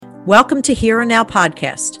Welcome to Here and Now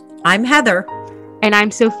podcast. I'm Heather. And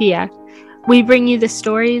I'm Sophia. We bring you the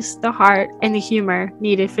stories, the heart, and the humor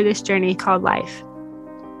needed for this journey called life.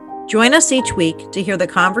 Join us each week to hear the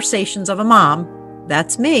conversations of a mom,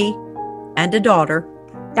 that's me, and a daughter,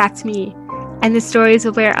 that's me, and the stories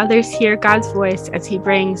of where others hear God's voice as He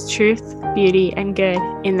brings truth, beauty, and good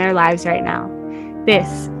in their lives right now.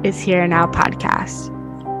 This is Here and Now podcast.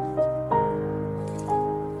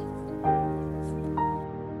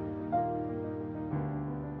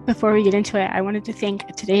 Before we get into it, I wanted to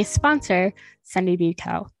thank today's sponsor, Sunday Bead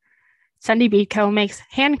Co. Sunday Bead Co. makes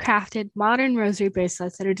handcrafted modern rosary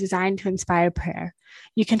bracelets that are designed to inspire prayer.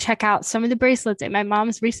 You can check out some of the bracelets in my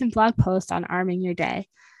mom's recent blog post on Arming Your Day.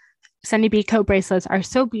 Sunday Bead Co. bracelets are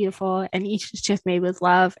so beautiful, and each is just made with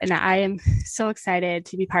love, and I am so excited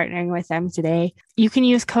to be partnering with them today. You can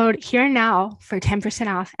use code HERENOW for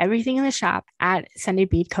 10% off everything in the shop at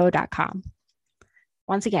sundaybeadco.com.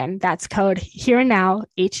 Once again, that's code HERENOW,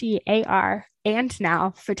 HEAR, and now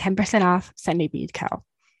for 10% off Sunday Bead Co.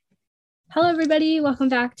 Hello, everybody. Welcome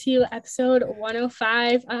back to episode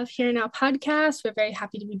 105 of Here and Now podcast. We're very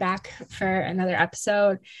happy to be back for another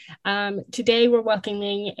episode. Today, we're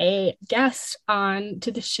welcoming a guest on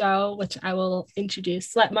to the show, which I will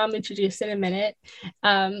let Mom introduce in a minute.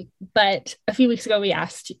 But a few weeks ago, we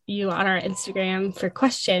asked you on our Instagram for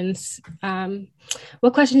questions.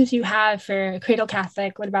 What questions do you have for Cradle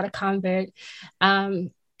Catholic? What about a convert?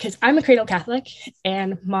 Because I'm a Cradle Catholic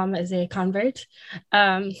and Mom is a convert,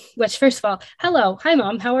 which first of all, hello. Hi,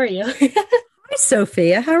 Mom. How are you? Hi,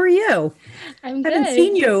 Sophia. How are you? I'm good. I haven't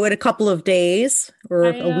seen you in a couple of days or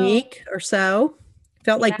a week or so.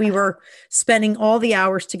 Felt like we were spending all the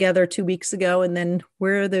hours together 2 weeks ago, and then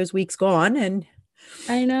where are those weeks gone? And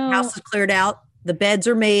I know. The house is cleared out. The beds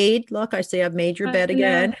are made. Look, I see I've made your bed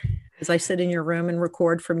again as I sit in your room and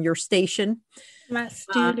record from your station. My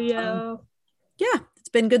studio. Yeah.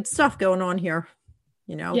 Been good stuff going on here,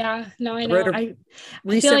 you know. Yeah, no, I know. I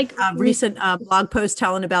feel like recent blog post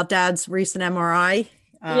telling about Dad's recent MRI.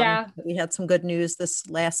 We had some good news this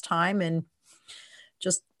last time, and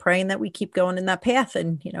just praying that we keep going in that path,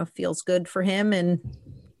 and feels good for him, and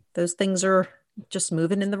those things are just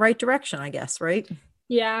moving in the right direction, I guess, right?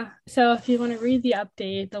 Yeah. So if you want to read the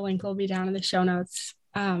update, the link will be down in the show notes.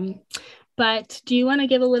 But do you want to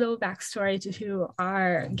give a little backstory to who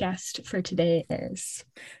our guest for today is?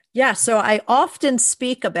 Yeah, so I often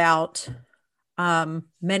speak about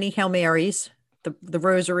many Hail Marys, the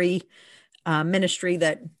Rosary ministry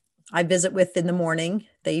that I visit with in the morning.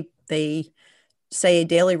 They say a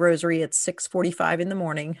daily rosary at 6:45 in the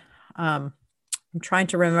morning. I'm trying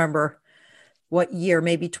to remember what year,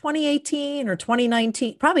 maybe 2018 or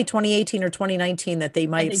 2019, probably 2018 or 2019 that they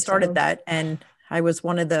might have started that. And I was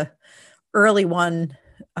one of the early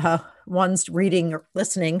ones reading or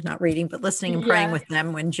listening, not reading, but listening and praying with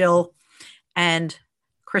them when Jill and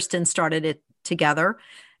Kristen started it together.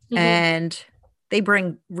 Mm-hmm. And they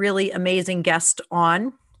bring really amazing guests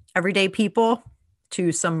on, everyday people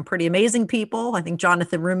to some pretty amazing people. I think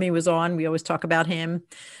Jonathan Rumi was on. We always talk about him.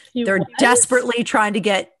 They're desperately trying to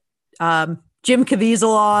get Jim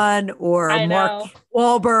Caviezel on or Mark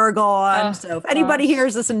Wahlberg on. So if anybody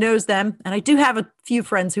hears this and knows them, and I do have a few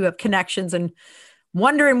friends who have connections and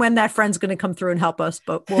wondering when that friend's going to come through and help us,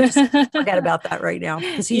 but we'll just forget about that right now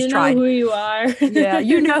because he's trying. You know who you are. Yeah,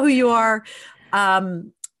 you know who you are.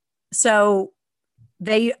 So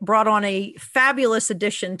they brought on a fabulous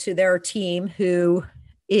addition to their team who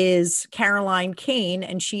is Caroline Kane,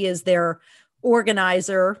 and she is their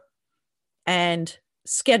organizer and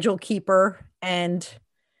schedule keeper, and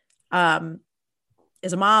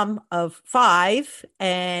is a mom of 5.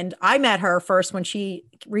 And I met her first when she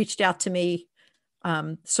reached out to me,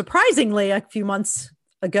 surprisingly, a few months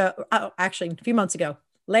ago,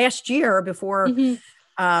 last year before,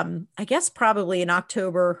 I guess probably in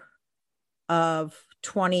October of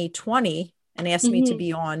 2020, and asked me to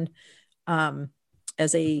be on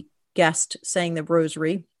as a guest saying the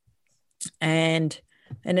rosary. And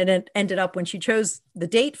it ended up, when she chose the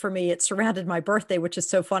date for me, it surrounded my birthday, which is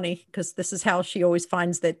so funny because this is how she always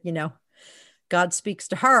finds that, God speaks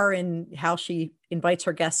to her and how she invites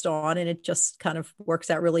her guest on. And it just kind of works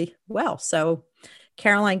out really well. So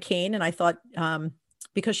Caroline Kane, and I thought,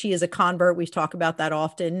 because she is a convert, we talk about that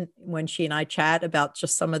often when she and I chat about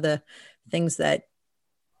just some of the things that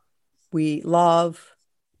we love,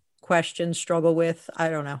 question, struggle with, I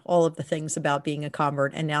don't know, all of the things about being a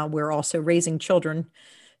convert. And now we're also raising children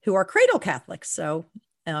who are Cradle Catholics. So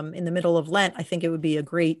in the middle of Lent, I think it would be a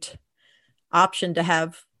great option to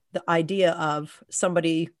have the idea of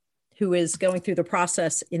somebody who is going through the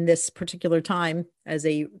process in this particular time as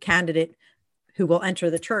a candidate who will enter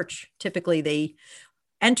the church. Typically, they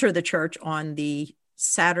enter the church on the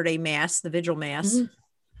Saturday Mass, the Vigil Mass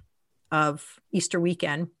of Easter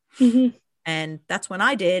weekend. And that's when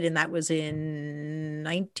I did. And that was in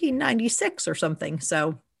 1996 or something.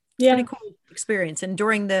 So pretty cool experience. And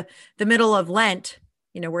during the middle of Lent,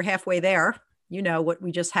 we're halfway there. What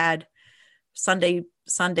we just had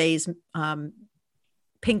Sunday's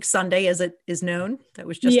Pink Sunday, as it is known. That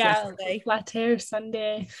was just yesterday. Latter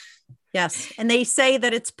Sunday. Yes. And they say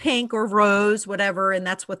that it's pink or rose, whatever. And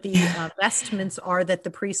that's what the vestments are that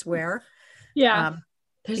the priests wear. Yeah.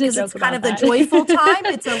 Because it's kind of the joyful time.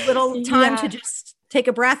 It's a little time to just take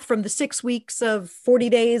a breath from the 6 weeks of 40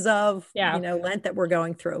 days of, Lent that we're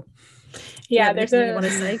going through. Yeah. You want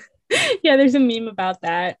to say? Yeah. There's a meme about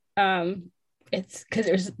that. It's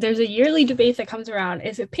because there's a yearly debate that comes around.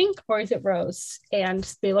 Is it pink or is it rose? And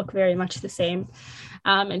they look very much the same.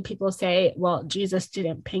 And people say, well, Jesus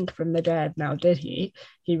didn't pink from the dead. Now, did he?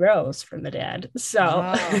 He rose from the dead.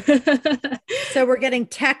 So, So we're getting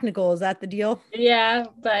technical. Is that the deal? Yeah,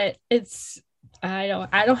 but I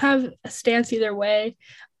don't have a stance either way,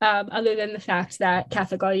 other than the fact that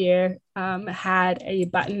Catholic All Year had a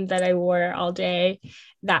button that I wore all day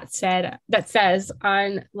that says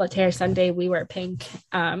on Latter Sunday we wear pink,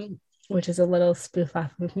 which is a little spoof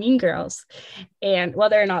off of Mean Girls. And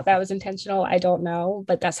whether or not that was intentional, I don't know,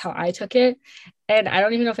 but that's how I took it. And I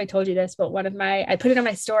don't even know if I told you this, but I put it on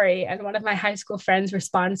my story, and one of my high school friends'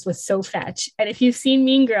 response was so fetch. And if you've seen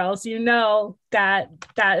Mean Girls, you know that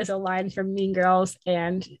is a line from Mean Girls.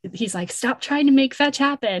 And he's like, stop trying to make fetch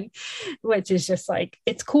happen, which is just like,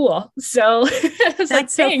 it's cool. So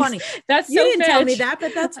that's so funny. That's you so didn't fetch. Tell me that,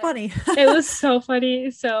 but that's funny. It was so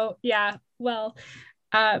funny. So yeah, well,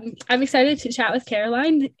 I'm excited to chat with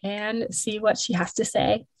Caroline and see what she has to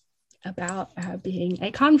say about being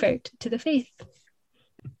a convert to the faith.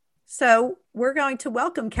 So we're going to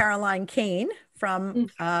welcome Caroline Kane from,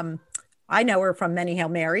 I know her from Many Hail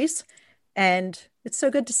Marys, and it's so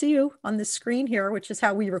good to see you on this screen here, which is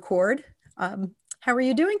how we record. How are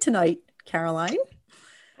you doing tonight, Caroline?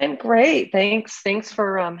 I'm great. Thanks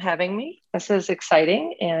for having me. This is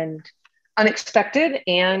exciting and unexpected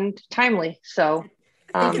and timely. So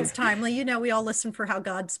I think it's timely. We all listen for how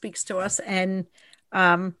God speaks to us. And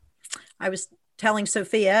I was telling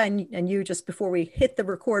Sophia and you just before we hit the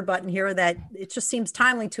record button here that it just seems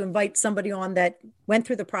timely to invite somebody on that went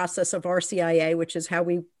through the process of RCIA, which is how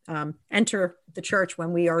we enter the church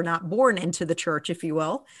when we are not born into the church, if you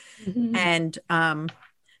will. And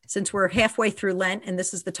since we're halfway through Lent, and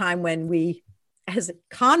this is the time when we, as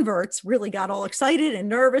converts, really got all excited and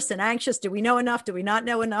nervous and anxious. Do we know enough? Do we not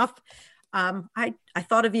know enough? I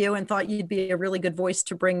thought of you and thought you'd be a really good voice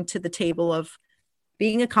to bring to the table of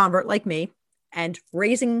being a convert like me and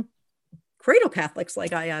raising cradle Catholics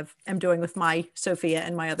like I am doing with my Sophia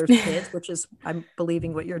and my other kids, which is, I'm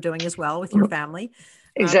believing, what you're doing as well with your family.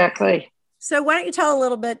 Exactly. So why don't you tell a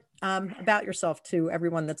little bit about yourself to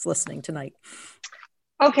everyone that's listening tonight?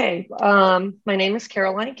 Okay. My name is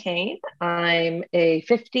Caroline Kane. I'm a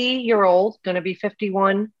 50-year-old, going to be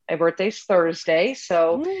 51. My birthday's Thursday.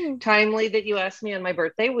 So timely that you asked me on my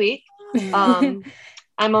birthday week. I'm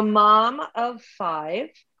a mom of 5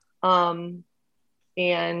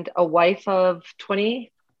 and a wife of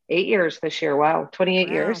 28 years this year. Wow, 28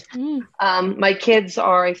 years. My kids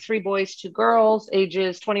are 3 boys, 2 girls,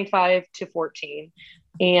 ages 25 to 14.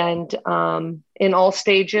 And in all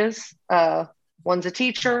stages, one's a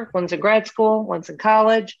teacher, one's in grad school, one's in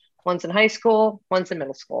college, one's in high school, one's in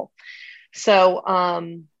middle school. So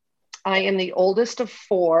I am the oldest of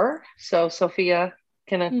 4. So Sophia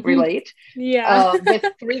can relate. Yeah. With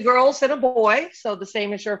 3 girls and a boy. So the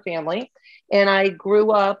same as your family. And I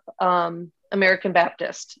grew up American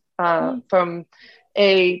Baptist from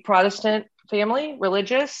a Protestant family,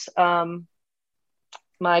 religious.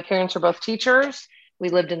 My parents are both teachers. We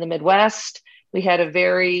lived in the Midwest. We had a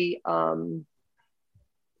very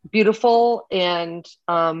beautiful and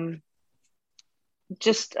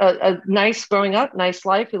just a nice growing up, nice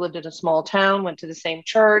life. We lived in a small town, went to the same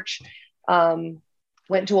church,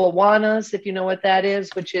 went to Awanas, if you know what that is,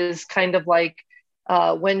 which is kind of like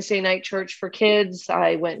Wednesday night church for kids.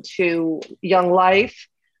 I went to Young Life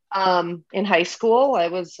in high school. I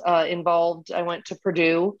was involved. I went to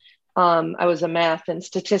Purdue. I was a math and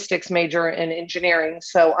statistics major in engineering.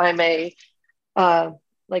 So I'm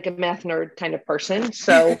like a math nerd kind of person.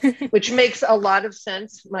 So, which makes a lot of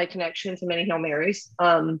sense, my connection to Many Hail Marys,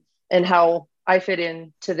 and how I fit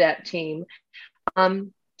into that team.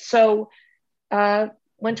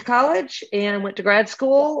 Went to college and went to grad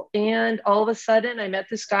school. And all of a sudden I met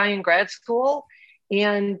this guy in grad school,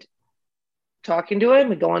 and talking to him.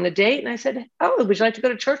 We go on a date, and I said, "Oh, would you like to go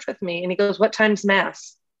to church with me?" And he goes, "What time's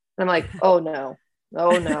mass?" And I'm like, "Oh no,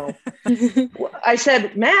 oh no." I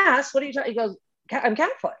said, "Mass? What are you talking?" He goes, "I'm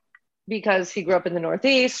Catholic," because he grew up in the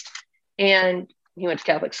Northeast and he went to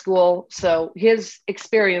Catholic school. So his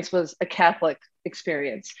experience was a Catholic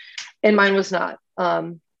experience, and mine was not.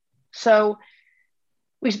 So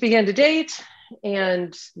we began to date,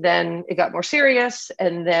 and then it got more serious,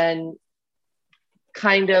 and then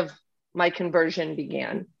kind of my conversion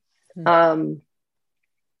began. And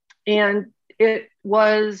it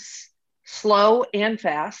was slow and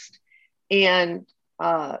fast, and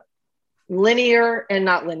linear and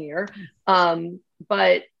not linear.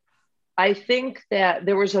 But I think that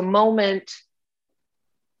there was a moment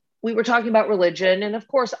we were talking about religion. And of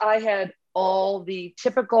course, I had all the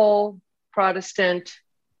typical Protestant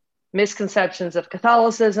misconceptions of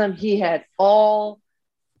Catholicism. He had all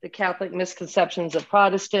the Catholic misconceptions of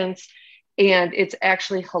Protestants. And it's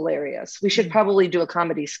actually hilarious. We should probably do a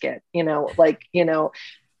comedy skit,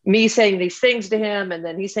 me saying these things to him, and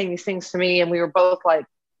then he's saying these things to me. And we were both like,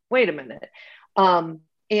 wait a minute.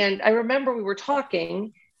 And I remember we were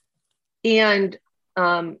talking, and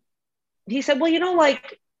he said, well,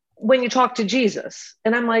 like when you talk to Jesus.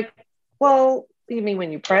 And I'm like, well, you mean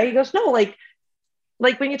when you pray? He goes, no, like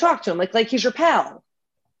when you talk to him, like he's your pal.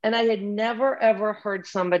 And I had never, ever heard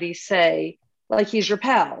somebody say, like, he's your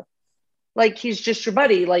pal, like he's just your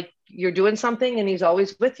buddy, like you're doing something and he's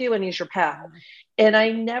always with you and he's your pal. And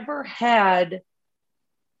I never had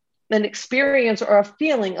an experience or a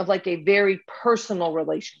feeling of like a very personal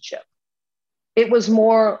relationship. It was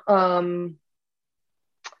more, I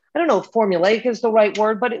don't know if formulaic is the right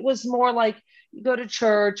word, but it was more like you go to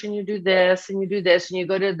church and you do this and you do this and you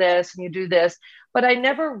go to this and you do this. But I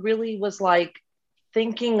never really was like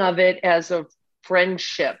thinking of it as a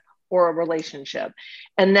friendship or a relationship.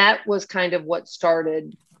 And that was kind of what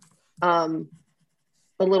started a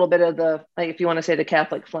little bit of the, like, if you want to say, the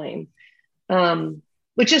Catholic flame.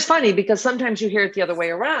 Which is funny because sometimes you hear it the other way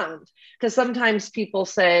around. Because sometimes people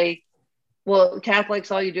say, well,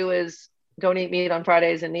 Catholics, all you do is don't eat meat on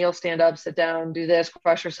Fridays and kneel, stand up, sit down, do this,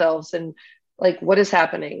 crush yourselves. And like, what is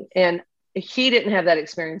happening? And he didn't have that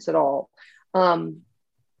experience at all.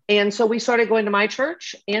 And so we started going to my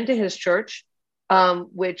church and to his church,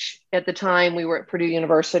 which at the time we were at Purdue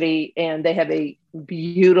University, and they have a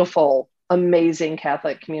beautiful, amazing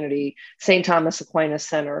Catholic community, St. Thomas Aquinas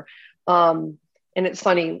Center. And it's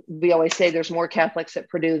funny, we always say there's more Catholics at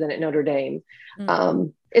Purdue than at Notre Dame.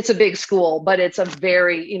 It's a big school, but it's a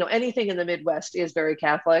very, anything in the Midwest is very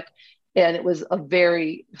Catholic. And it was a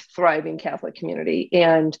very thriving Catholic community.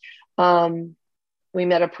 And we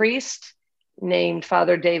met a priest named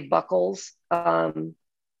Father Dave Buckles,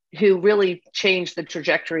 who really changed the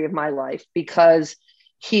trajectory of my life because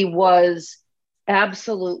he was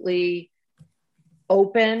absolutely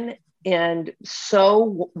open and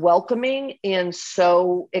so welcoming and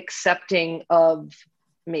so accepting of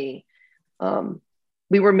me.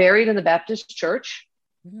 We were married in the Baptist church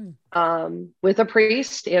with a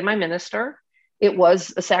priest and my minister. It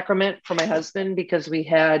was a sacrament for my husband because we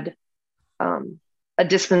had a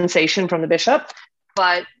dispensation from the bishop,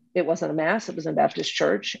 but it wasn't a mass. It was in a Baptist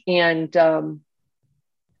church. And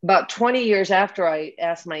about 20 years after, I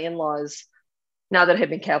asked my in-laws, now that I had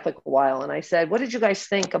been Catholic a while, and I said, what did you guys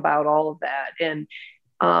think about all of that? And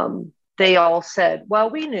they all said, well,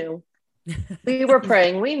 we knew. We were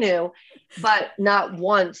praying, we knew. But not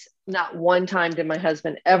once, not one time did my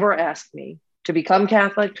husband ever ask me to become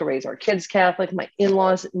Catholic, to raise our kids Catholic. My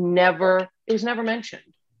in-laws never, it was never mentioned.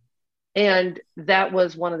 And that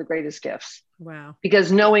was one of the greatest gifts. Wow.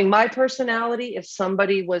 Because knowing my personality, if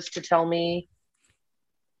somebody was to tell me,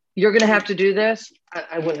 you're going to have to do this,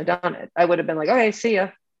 I wouldn't have done it. I would have been like, okay, see ya.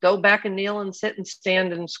 Go back and kneel and sit and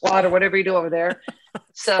stand and squat or whatever you do over there.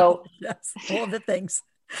 So yes, all the things.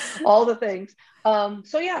 All the things.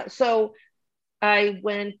 So I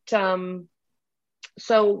went,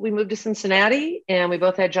 so we moved to Cincinnati and we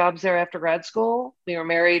both had jobs there after grad school. We were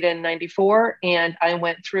married in 94 and I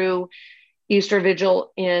went through Easter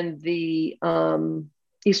Vigil in the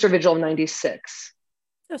Easter Vigil of 96.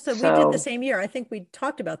 Oh, so we did the same year. I think we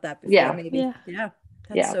talked about that before, maybe. Yeah.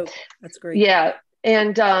 That's great. Yeah.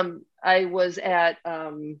 And I was at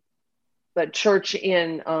a church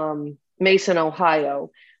in Mason,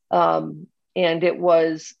 Ohio. And it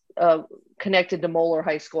was connected to Moeller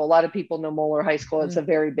High School. A lot of people know Moeller High School. It's a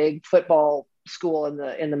very big football school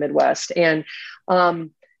in the Midwest. And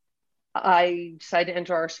I decided to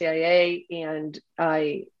enter RCIA, and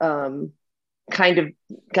I kind of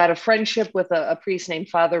got a friendship with a priest named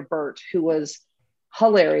Father Burt, who was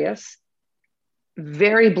hilarious.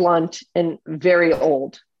 very blunt and very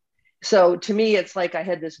old. So to me, it's like I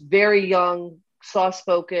had this very young,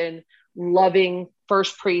 soft-spoken, loving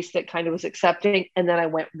first priest that kind of was accepting. And then I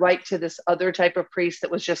went right to this other type of priest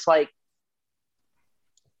that was just like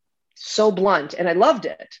so blunt. And I loved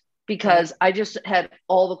it because I just had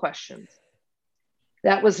all the questions.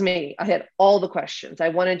 That was me. I had all the questions. I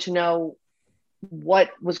wanted to know what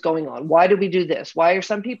was going on. Why do we do this? Why are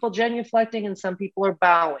some people genuflecting and some people are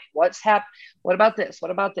bowing? What's happening? What about this? What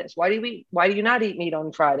about this? Why do you not eat meat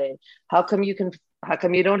on Friday? How come you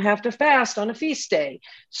don't have to fast on a feast day?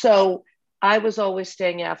 So I was always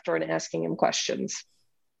staying after and asking him questions.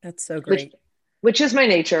 That's so great. Which is my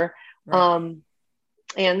nature. Right.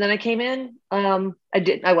 And then I came in, I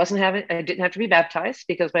didn't have to be baptized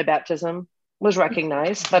because my baptism was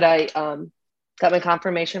recognized, but I got my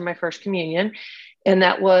confirmation, my first communion. And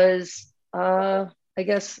that was, I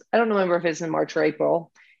guess, I don't remember if it was in March or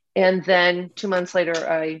April. And then 2 months later,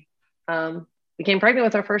 I became pregnant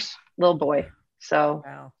with our first little boy. So,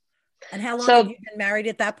 wow. And how long had you been married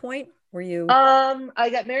at that point? Were you? I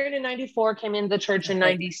got married in 94, came into the church in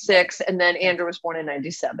 96, and then Andrew was born in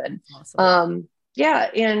 97. Awesome. Yeah.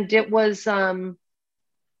 And it was a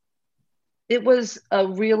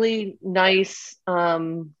really nice,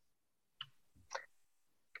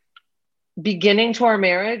 beginning to our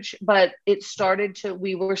marriage, but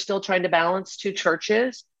we were still trying to balance two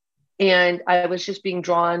churches. And I was just being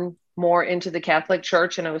drawn more into the Catholic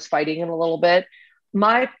Church, and I was fighting it a little bit.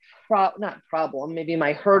 My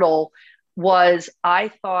my hurdle was I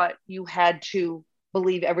thought you had to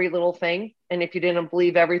believe every little thing. And if you didn't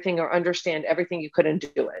believe everything or understand everything, you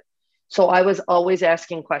couldn't do it. So I was always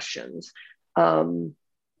asking questions.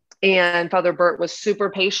 And Father Bert was super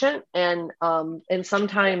patient. And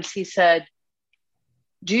sometimes he said,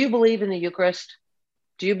 do you believe in the Eucharist?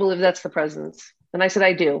 Do you believe that's the presence? And I said,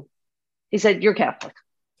 I do. He said, you're Catholic.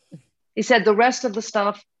 He said, the rest of the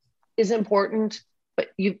stuff is important, but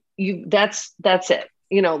that's it.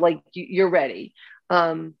 You're ready.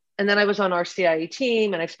 And then I was on our CIE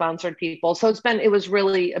team and I sponsored people. So it was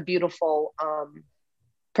really a beautiful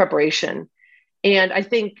preparation. And I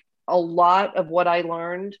think a lot of what I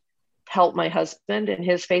learned helped my husband in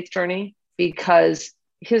his faith journey, because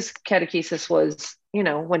his catechesis was,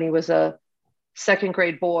 when he was a second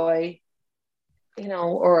grade boy,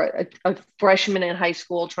 or a freshman in high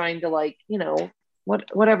school trying to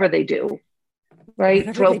whatever they do,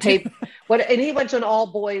 right? Throw paper. And he went to an all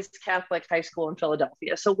boys Catholic high school in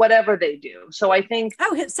Philadelphia. So whatever they do. So I think.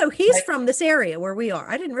 Oh, so he's from this area where we are.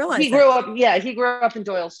 I didn't realize he grew up. Yeah. He grew up in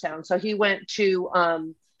Doylestown. So he went to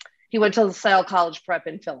LaSalle College Prep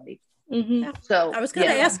in Philly. Mm-hmm. So I was going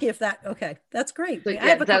to ask you if that, okay, that's great. So, I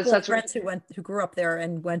have a couple of friends who grew up there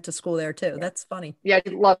and went to school there too. That's funny. Yeah. I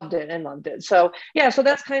loved it. So so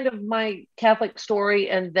that's kind of my Catholic story.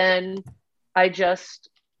 And then I just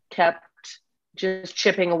kept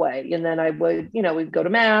chipping away. And then I would, we'd go to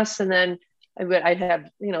mass, and then I'd have,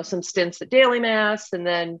 some stints at daily mass, and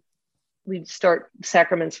then we'd start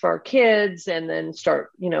sacraments for our kids, and then start,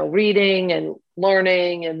 reading and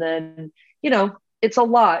learning. And then, it's a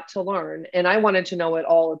lot to learn. And I wanted to know it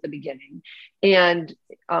all at the beginning. And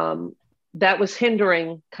that was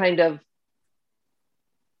hindering kind of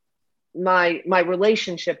my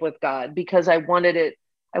relationship with God, because I wanted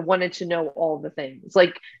to know all the things.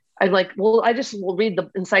 I'm like, well, I just will read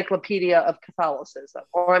the Encyclopedia of Catholicism,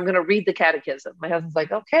 or I'm going to read the Catechism. My husband's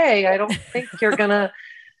like, okay, I don't think you're going to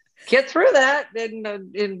get through that.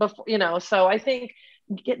 So I think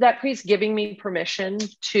that priest giving me permission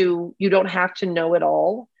you don't have to know it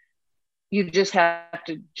all. You just have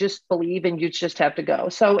to just believe, and you just have to go.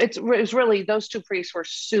 So it was really, those two priests were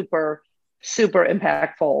super, super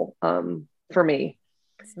impactful for me.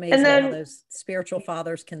 It's amazing how those spiritual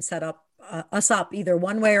fathers can set us up either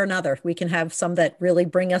one way or another. We can have some that really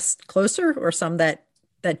bring us closer, or some that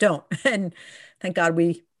don't. And thank God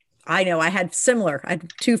I know I had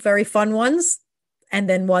two very fun ones. And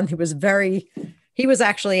then one who was he was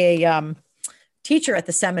actually a teacher at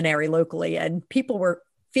the seminary locally, and people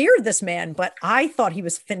feared this man, but I thought he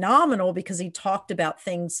was phenomenal because he talked about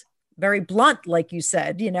things very blunt, like you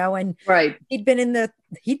said, and right. He'd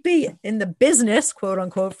be in the business, quote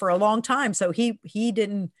unquote, for a long time. So he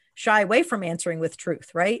didn't shy away from answering with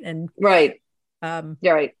truth. Right. And right. Yeah.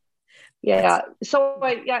 Right. Yeah. So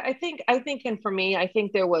I think, and for me, I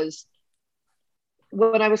think there was,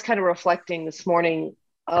 when I was kind of reflecting this morning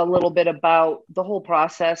a little bit about the whole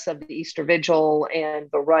process of the Easter Vigil and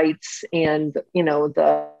the rites and,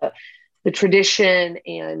 the tradition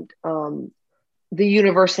and, the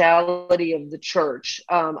universality of the church.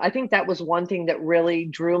 I think that was one thing that really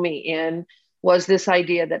drew me in was this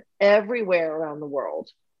idea that everywhere around the world,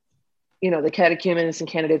 the catechumens and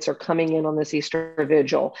candidates are coming in on this Easter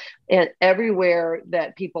vigil, and everywhere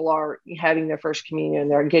that people are having their first communion,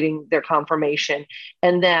 they're getting their confirmation,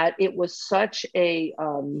 and that it was such a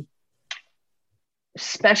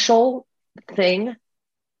special thing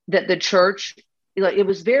that the church, it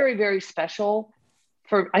was very, very special.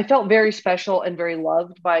 I felt very special and very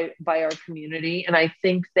loved by our community. And I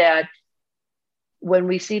think that when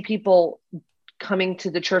we see people coming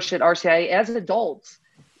to the church at RCIA as adults,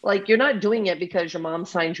 like, you're not doing it because your mom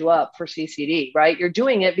signed you up for CCD, right? You're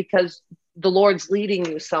doing it because the Lord's leading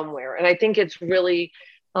you somewhere. And I think it's really,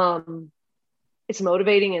 it's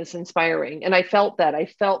motivating and it's inspiring. And I felt that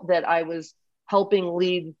I was helping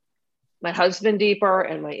lead my husband deeper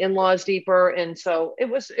and my in-laws deeper. And so it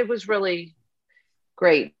was really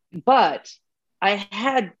great. But I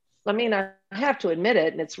have to admit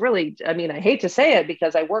it. And it's really, I hate to say it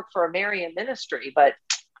because I work for a Marian ministry, but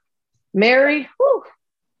Mary, whew,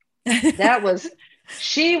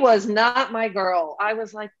 she was not my girl. I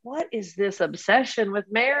was like, what is this obsession with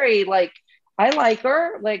Mary? Like, I like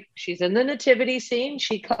her. Like, she's in the nativity scene.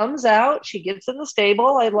 She comes out, she gets in the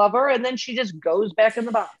stable. I love her. And then she just goes back in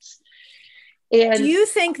the box. And do you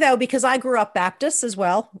think, though, because I grew up Baptist as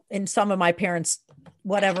well, and some of my parents,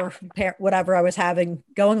 whatever I was having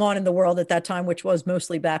going on in the world at that time, which was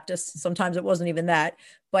mostly Baptist, sometimes it wasn't even that,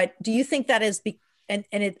 but do you think that is, and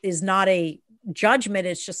it is not a judgment,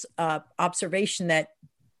 it's just observation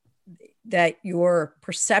that your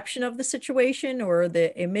perception of the situation or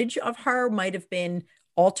the image of her might have been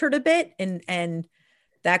altered a bit, and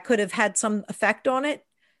that could have had some effect on it?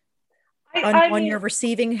 On your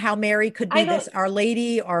receiving how Mary could be this Our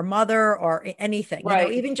Lady, our mother, or anything, right.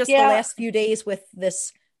 Even just the last few days with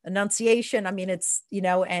this Annunciation. It's,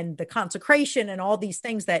 and the consecration and all these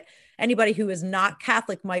things that anybody who is not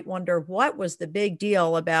Catholic might wonder, what was the big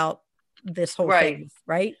deal about this whole thing,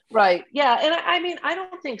 right? Right. Yeah. And I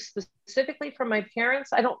don't think specifically from my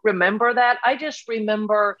parents, I don't remember that. I just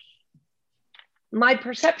remember my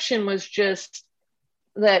perception was just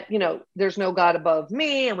that, there's no God above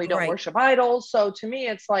me and we don't worship idols. So to me,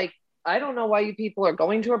 it's like, I don't know why you people are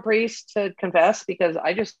going to a priest to confess, because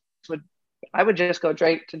I would just go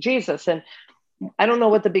straight to Jesus. And I don't know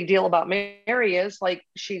what the big deal about Mary is. Like,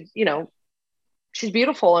 she's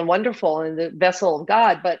beautiful and wonderful and the vessel of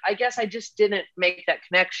God, but I guess I just didn't make that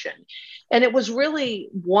connection. And it was really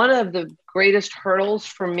one of the greatest hurdles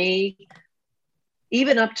for me,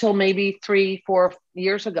 even up till maybe 3-4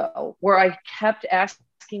 years ago, where I kept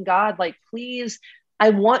asking God, like, please,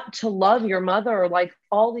 I want to love your mother like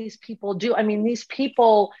all these people do. These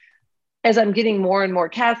people, as I'm getting more and more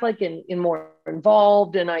Catholic and more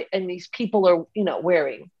involved, and these people are,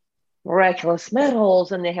 wearing miraculous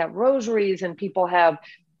medals and they have rosaries, and people have,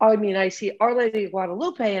 I see Our Lady of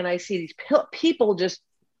Guadalupe, and I see these people just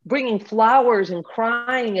bringing flowers and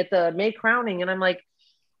crying at the May crowning. And I'm like,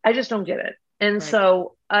 I just don't get it. And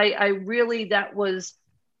so I really, that was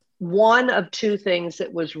one of two things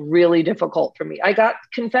that was really difficult for me. I got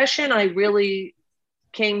confession. I really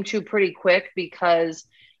came to pretty quick because,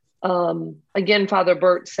 again, Father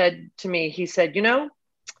Bert said to me, he said,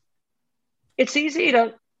 it's easy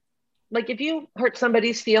to, like, if you hurt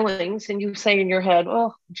somebody's feelings and you say in your head,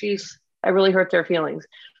 oh, geez, I really hurt their feelings.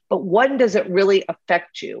 But when does it really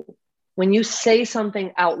affect you? When you say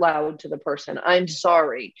something out loud to the person, I'm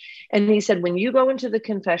sorry. And he said, when you go into the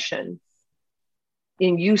confession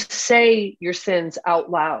and you say your sins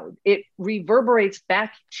out loud, it reverberates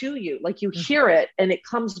back to you. Like, you hear it and it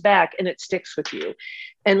comes back and it sticks with you.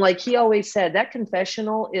 And like he always said, that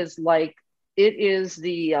confessional is like, it is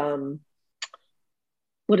the,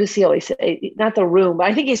 what does he always say? Not the room, but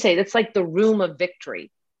I think he said it's like the room of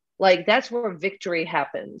victory. Like, that's where victory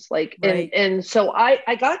happens. Like, and so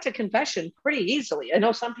I got to confession pretty easily. I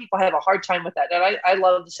know some people have a hard time with that. And I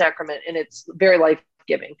love the sacrament and it's very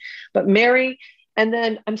life-giving. But Mary, and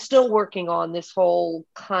then I'm still working on this whole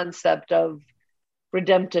concept of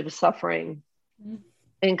redemptive suffering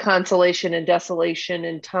and consolation and desolation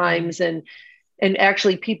and times and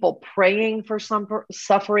actually people praying for some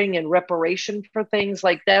suffering and reparation for things.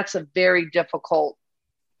 Like, that's a very difficult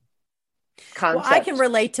concept. Well, I can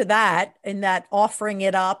relate to that, in that offering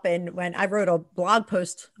it up. And when I wrote a blog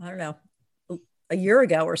post, I don't know, a year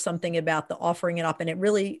ago or something about the offering it up, and it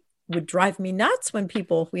really would drive me nuts when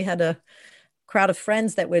we had a crowd of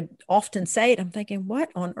friends that would often say it. I'm thinking, what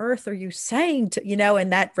on earth are you saying to,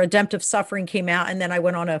 and that redemptive suffering came out. And then I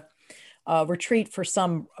went on a retreat for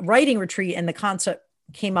some writing retreat, and the concept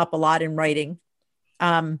came up a lot in writing,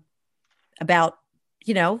 about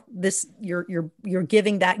this, you're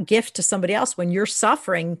giving that gift to somebody else. When you're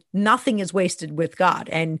suffering, nothing is wasted with God.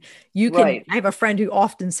 And I have a friend who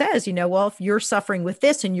often says, well, if you're suffering with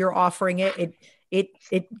this and you're offering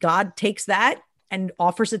God takes that and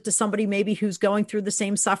offers it to somebody maybe who's going through the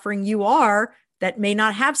same suffering you are, that may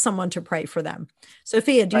not have someone to pray for them.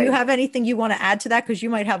 Sophia, do you have anything you want to add to that? Because you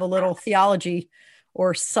might have a little theology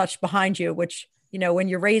or such behind you, which, when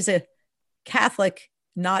you raise a Catholic,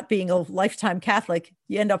 not being a lifetime Catholic,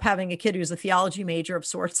 you end up having a kid who's a theology major of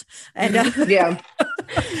sorts. And from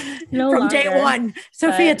day one,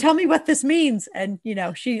 Sophia, tell me what this means. And,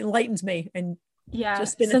 she enlightens me, and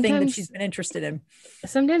just been a thing that she's been interested in.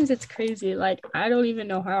 Sometimes it's crazy. Like, I don't even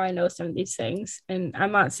know how I know some of these things. And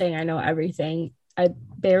I'm not saying I know everything. I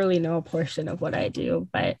barely know a portion of what I do,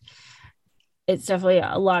 but it's definitely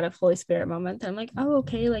a lot of Holy Spirit moments. I'm like, oh,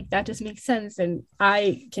 okay, like that just makes sense. And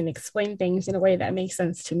I can explain things in a way that makes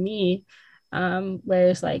sense to me.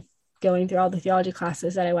 Whereas like going through all the theology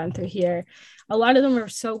classes that I went through here, a lot of them are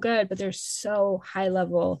so good, but they're so high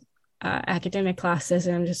level academic classes.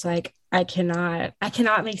 And I'm just like, I cannot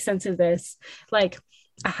make sense of this. Like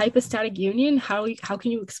a hypostatic union, how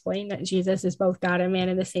can you explain that Jesus is both God and man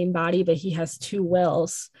in the same body, but he has two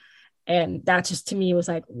wills? And that just to me was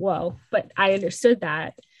like, whoa, but I understood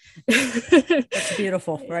that. That's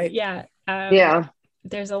beautiful, right? Yeah.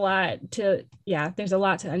 There's a lot to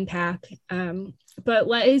unpack. But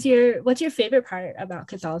what's your favorite part about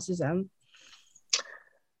Catholicism?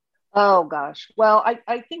 Oh gosh. Well,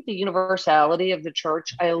 I think the universality of the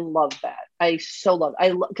church, I love that.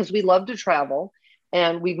 Because we love to travel,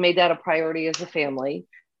 and we've made that a priority as a family.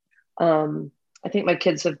 I think my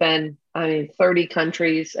kids have been, 30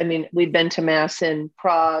 countries. We've been to Mass in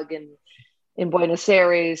Prague and in Buenos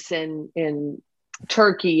Aires and in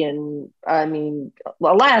Turkey and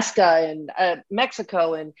Alaska and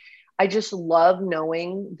Mexico. And I just love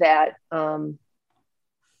knowing that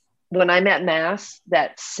when I'm at Mass,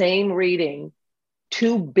 that same reading,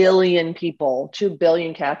 2 billion people, 2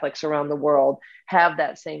 billion Catholics around the world have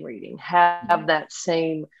that same reading, have that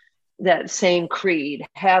same creed,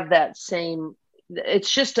 have that same,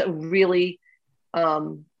 it's just a really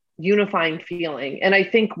unifying feeling. And I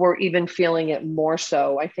think we're even feeling it more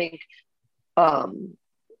so. I think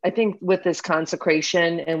with this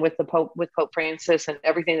consecration and with Pope Francis and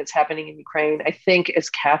everything that's happening in Ukraine, I think as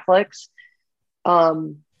Catholics,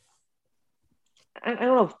 I don't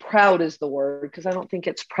know if proud is the word, because I don't think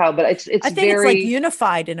it's proud, but it's I think it's like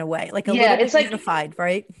unified in a way, like a little bit like, unified,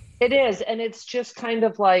 right? It is. And it's just kind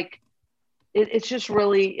of like, it's just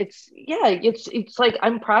really, it's like,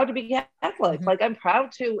 I'm proud to be Catholic. Mm-hmm. Like I'm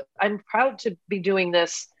proud to be doing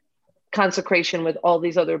this consecration with all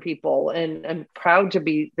these other people, and I'm proud to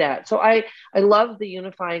be that. So I love the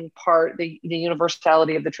unifying part, the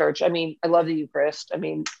universality of the church. I love the Eucharist.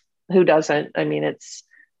 Who doesn't? It's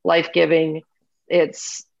life-giving.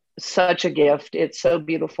 It's such a gift. It's so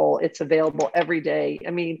beautiful. It's available every day.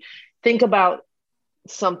 Think about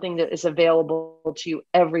something that is available to you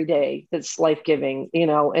every day that's life-giving,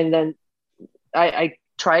 and then I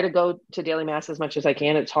try to go to daily Mass as much as I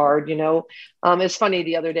can. It's hard, It's funny,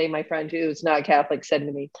 the other day, my friend who's not Catholic said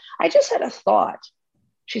to me, I just had a thought.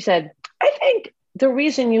 She said, I think the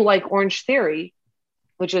reason you like Orange Theory,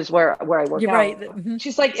 which is where I work out, right. Mm-hmm.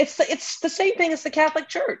 She's like, it's the same thing as the Catholic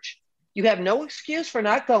Church. You have no excuse for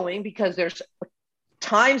not going because there's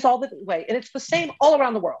times all the way, and it's the same all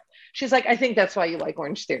around the world. She's like, I think that's why you like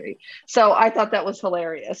Orange Theory. So I thought that was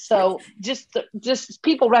hilarious. So just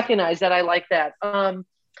people recognize that I like that.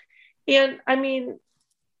 And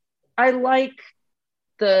I like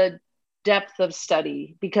the depth of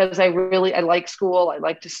study, because I like school. I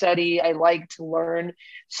like to study. I like to learn.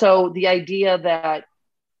 So the idea that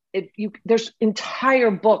there's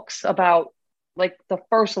entire books about like the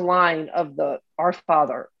first line of the Our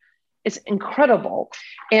Father. It's incredible.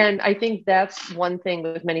 And I think that's one thing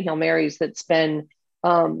with many Hail Marys that's been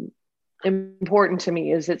important to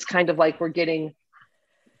me, is it's kind of like we're getting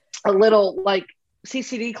a little like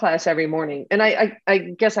CCD class every morning. And I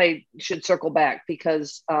guess I should circle back,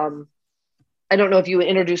 because I don't know if you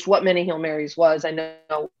introduced what Many Hail Marys was. I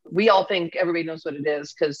know we all think everybody knows what it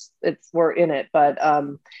is because we're in it, but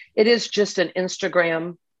it is just an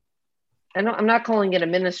Instagram. I'm not calling it a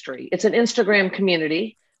ministry. It's an Instagram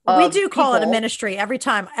community. We do call it a ministry every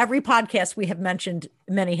time, every podcast we have mentioned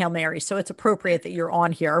Many Hail Marys. So it's appropriate that you're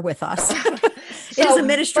on here with us. It is a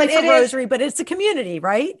ministry for Rosary, but it's a community,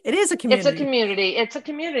 right? It is a community. It's a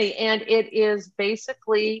community. And it is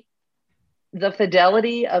basically the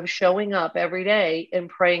fidelity of showing up every day and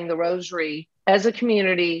praying the Rosary as a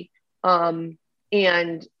community. And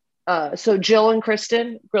So Jill and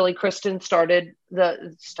Kristen, really Kristen started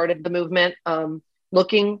the movement,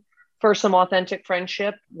 looking for some authentic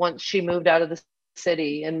friendship once she moved out of the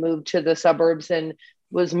city and moved to the suburbs and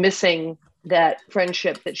was missing that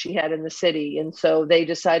friendship that she had in the city. And so they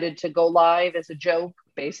decided to go live as a joke,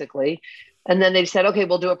 basically. And then they said, okay,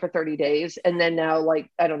 we'll do it for 30 days. And then now, like,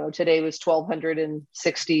 I don't know, today was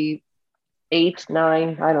 1,268,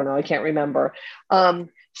 nine, I don't know, I can't remember.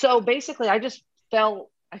 So basically I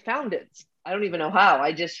found it. I don't even know how.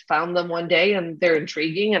 I just found them one day and they're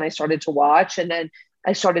intriguing. And I started to watch, and then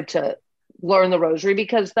I started to learn the rosary,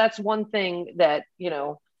 because that's one thing that,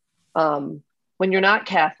 when you're not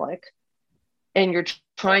Catholic and you're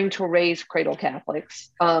trying to raise cradle Catholics,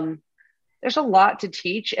 there's a lot to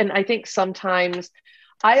teach. And I think sometimes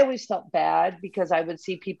I always felt bad because I would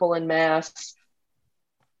see people in mass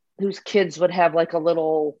whose kids would have like a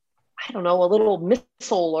little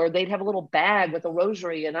missal, or they'd have a little bag with a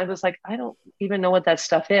rosary. And I was like, I don't even know what that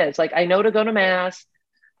stuff is. Like, I know to go to mass.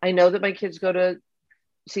 I know that my kids go to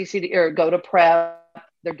CCD or go to prep.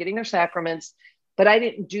 They're getting their sacraments, but I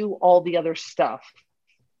didn't do all the other stuff.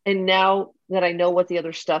 And now that I know what the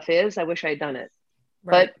other stuff is, I wish I had done it,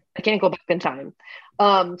 right. But I can't go back in time.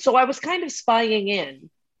 So I was kind of spying in,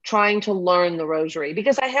 trying to learn the rosary,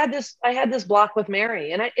 because I had this block with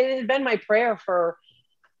Mary, and it had been my prayer for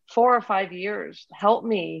 4 or 5 years. Help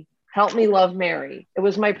me love Mary. It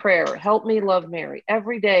was my prayer. Help me love Mary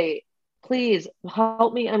every day. Please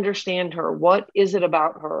help me understand her. What is it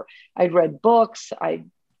about her? I'd read books. I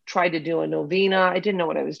tried to do a novena. I didn't know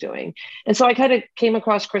what I was doing. And so I kind of came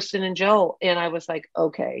across Kristen and Jill, and I was like,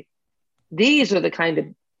 okay, this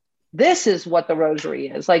is what the rosary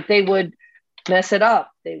is. Like, they would mess it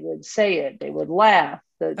up. They would say it. They would laugh.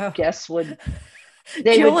 The guests would,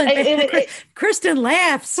 Kristen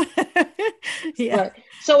laughs. Yeah. Right.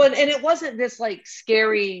 So, and it wasn't this like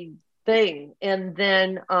scary thing. And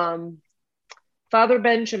then, Father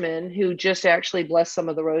Benjamin, who just actually blessed some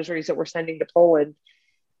of the rosaries that we're sending to Poland,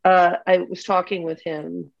 I was talking with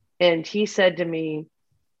him, and he said to me,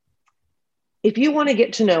 if you want to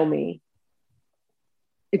get to know me,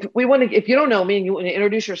 if you don't know me and you want to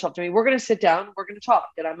introduce yourself to me, we're going to sit down, we're going to talk,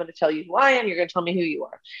 and I'm going to tell you who I am. You're going to tell me who you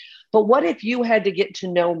are. But what if you had to get to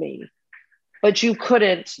know me, but you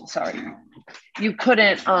couldn't talk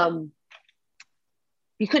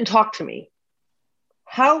to me?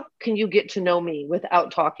 How can you get to know me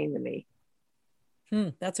without talking to me?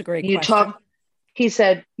 That's a great question. He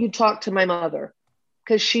said, you talk to my mother,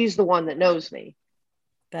 because she's the one that knows me.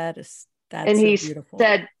 That's and he beautiful.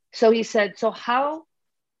 He said, so how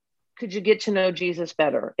could you get to know Jesus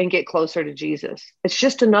better and get closer to Jesus? It's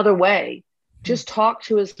just another way. Just talk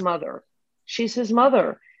to his mother. She's his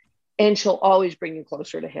mother, and she'll always bring you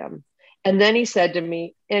closer to him. And then he said to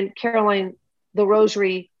me, and Caroline, the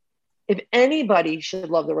rosary, if anybody should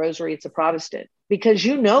love the rosary, it's a Protestant, because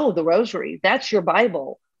you know the rosary. That's your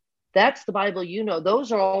Bible. That's the Bible.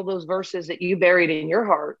 Those are all those verses that you buried in your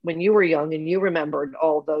heart when you were young, and you remembered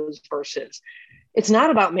all those verses. It's not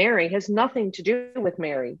about Mary. It has nothing to do with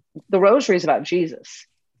Mary. The rosary is about Jesus,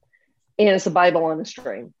 and it's a Bible on a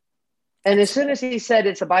string. And as soon as he said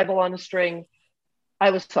it's a Bible on a string,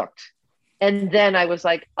 I was hooked. And then I was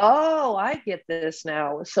like, oh, I get this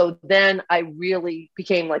now. So then I really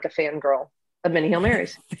became like a fangirl of Many Hail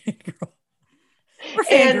Marys. We're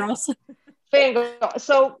fangirls.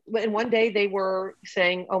 So, and one day they were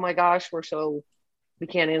saying, oh my gosh, we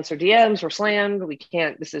can't answer DMs, we're slammed,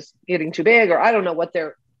 this is getting too big, or I don't know what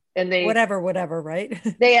whatever, right?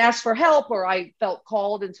 They asked for help, or I felt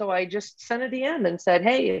called. And so I just sent a DM and said,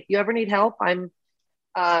 hey, if you ever need help, I'm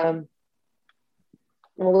a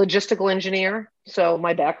logistical engineer. So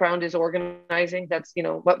my background is organizing. That's,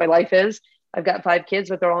 what my life is. I've got 5 kids,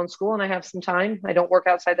 but they're all in school, and I have some time. I don't work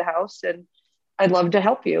outside the house, and I'd love to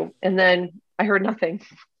help you. And then I heard nothing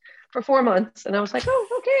for 4 months. And I was like,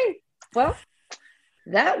 oh, okay. Well,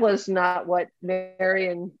 that was not what Mary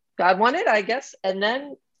and God wanted, I guess. And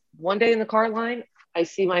then one day in the car line, I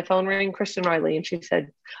see my phone ring, Kristen Riley. And she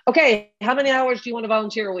said, okay, how many hours do you want to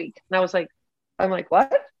volunteer a week? And I'm like,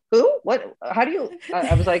 what? Who? What? How do you?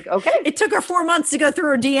 I was like, okay. It took her 4 months to go through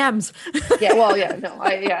her DMs. Yeah. Well, yeah, no,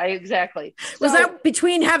 exactly. Was that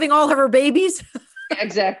between having all of her babies?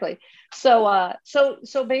 Exactly. So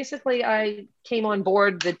basically I came on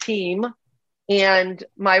board the team, and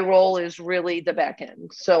my role is really the back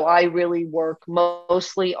end. So I really work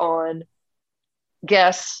mostly on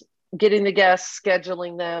guests, getting the guests,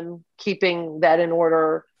 scheduling them, keeping that in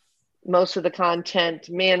order, most of the content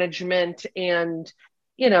management, and,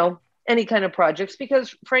 any kind of projects,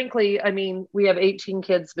 because frankly, we have 18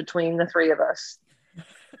 kids between the 3 of us.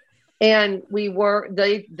 And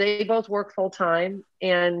they both work full time,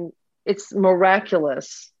 and it's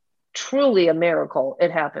miraculous, truly a miracle.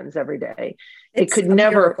 It happens every day. It's a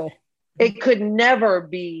miracle. It could never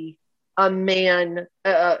be a man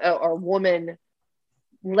or woman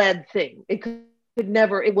led thing. It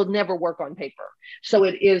will never work on paper. So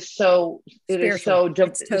it is so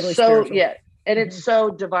it's totally spiritual. Yeah. And it's so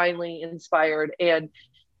divinely inspired. And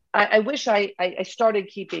I wish I started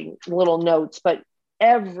keeping little notes, but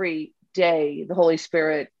every day the Holy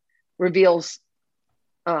Spirit reveals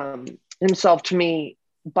himself to me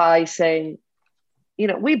by saying,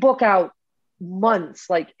 we book out months,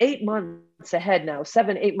 like 8 months ahead now,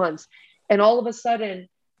 7-8 months. And all of a sudden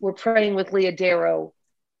we're praying with Leah Darrow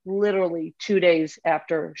literally 2 days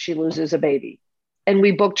after she loses a baby. And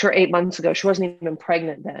we booked her 8 months ago. She wasn't even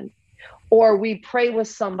pregnant then. Or we pray with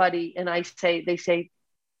somebody and they say,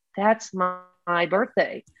 that's my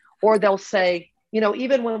birthday. Or they'll say,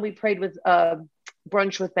 even when we prayed with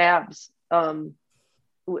Brunch with Babs,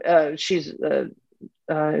 she's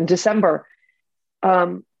in December,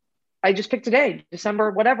 I just picked a day,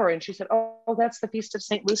 December, whatever. And she said, oh, that's the Feast of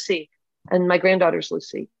St. Lucy. And my granddaughter's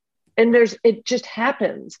Lucy. And it just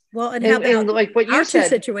happens. Well, and how about like what you said,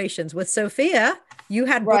 situations with Sophia, you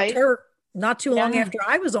had booked her not too long after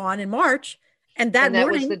I was on in March. And that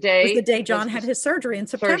morning was the day John had his surgery in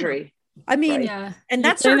September. I mean, and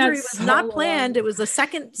that surgery was not planned. It was a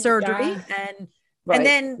second surgery. And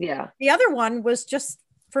then the other one was just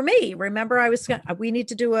for me. Remember, we need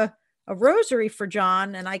to do a rosary for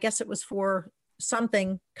John. And I guess it was for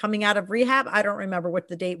something coming out of rehab. I don't remember what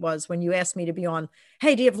the date was when you asked me to be on.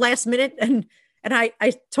 Hey, do you have last minute? And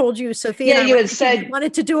I told you, Sophia, you had said you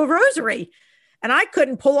wanted to do a rosary. And I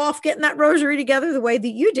couldn't pull off getting that rosary together the way that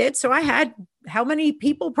you did. So I had how many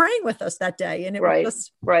people praying with us that day? And it was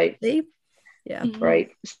just, see? Yeah.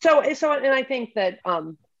 Right. So, and I think that,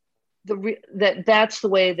 that's the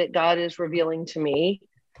way that God is revealing to me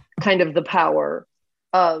kind of the power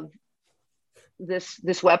of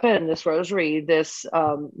this weapon, this rosary,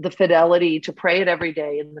 the fidelity to pray it every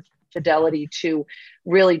day, and the fidelity to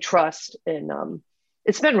really trust. And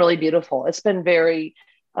it's been really beautiful. It's been very,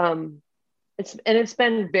 it's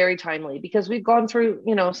been very timely because we've gone through,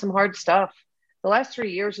 some hard stuff. The last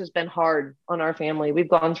 3 years has been hard on our family. We've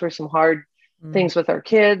gone through some hard things with our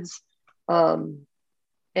kids, and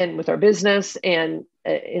with our business, and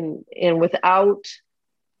without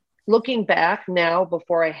looking back now,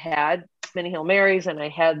 before I had many Hail Marys and I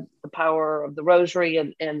had the power of the rosary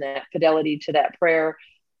and that fidelity to that prayer,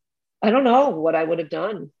 I don't know what I would have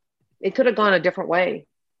done. It could have gone a different way.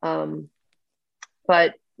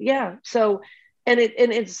 But yeah, so, and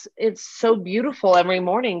it's so beautiful every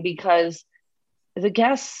morning because the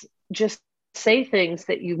guests just say things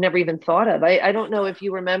that you've never even thought of. I don't know if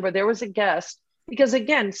you remember, there was a guest, because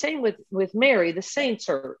again, same with Mary, the saints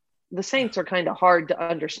are kind of hard to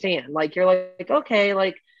understand. Like, you're like, okay,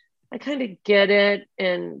 like I kind of get it.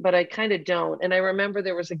 But I kind of don't. And I remember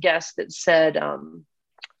there was a guest that said,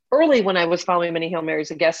 early when I was following many Hail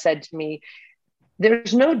Marys, a guest said to me,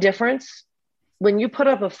 there's no difference when you put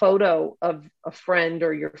up a photo of a friend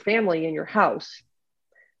or your family in your house.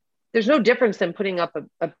 There's no difference than putting up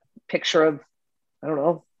a picture of, I don't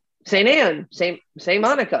know, St. Anne, St.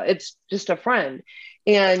 Monica. It's just a friend.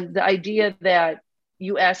 And the idea that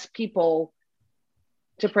you ask people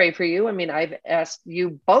to pray for you. I mean, I've asked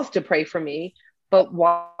you both to pray for me, but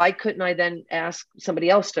why couldn't I then ask somebody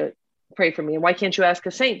else to pray for me? And why can't you ask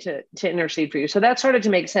a saint to intercede for you? So that started to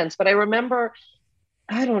make sense. But I remember,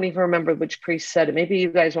 I don't even remember which priest said it. Maybe you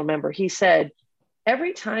guys remember. He said,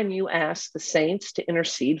 every time you ask the saints to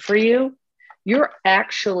intercede for you, you're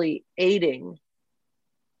actually aiding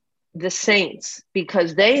the saints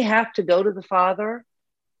because they have to go to the Father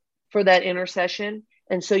for that intercession.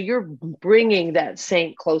 And so you're bringing that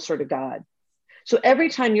saint closer to God. So every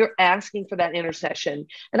time you're asking for that intercession,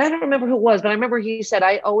 and I don't remember who it was, but I remember he said,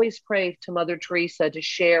 I always pray to Mother Teresa to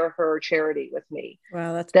share her charity with me.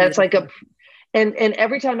 Wow, that's like and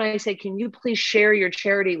every time I say, can you please share your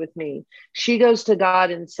charity with me? She goes to God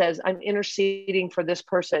and says, I'm interceding for this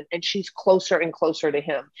person. And she's closer and closer to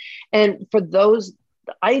him. And for those,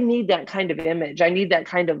 I need that kind of image. I need that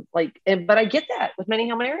kind of but I get that with many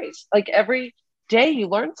Hail Marys. Like every day you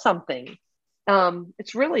learn something.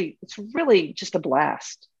 It's really just a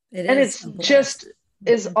blast. It's just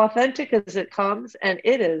as authentic as it comes. And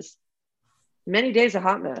it is many days a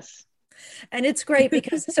hot mess. And it's great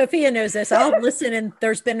because Sophia knows this. I'll listen, and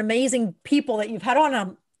there's been amazing people that you've had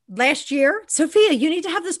on last year. Sophia, you need to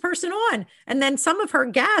have this person on. And then some of her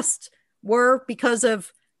guests were because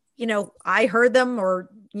of, I heard them, or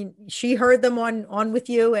she heard them on with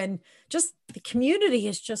you, and just the community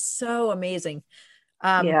is just so amazing.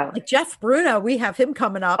 Like Jeff Bruno, we have him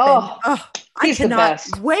coming up, and I cannot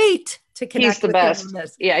wait to connect. He's the best. Him on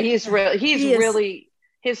this. Yeah, he's really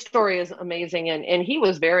his story is amazing, and he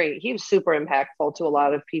was super impactful to a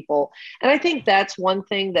lot of people. And I think that's one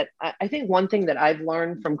thing that I've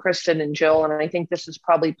learned from Kristen and Jill, and I think this is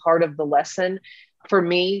probably part of the lesson for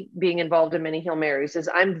me being involved in Many Hail Marys, is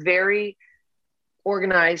I'm very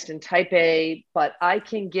organized and type A, but I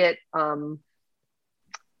can get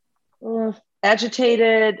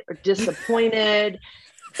agitated or disappointed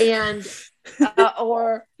and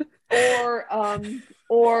or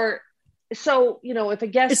so, if a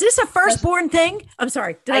guest, is this a firstborn thing? I'm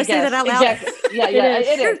sorry, did I say that out loud? Exactly. Yeah,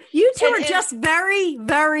 it is. You two are just very,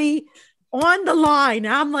 very on the line.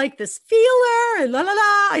 I'm like this feeler and la la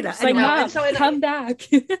la. Anyway, come back.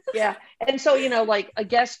 Yeah, and so like a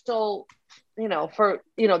guest will, they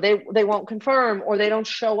won't confirm or they don't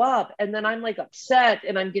show up, and then I'm like upset,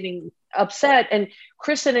 and I'm getting upset. And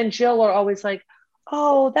Kristen and Jill are always like,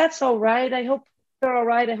 "Oh, that's all right. I hope they're all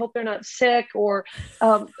right. I hope they're not sick, or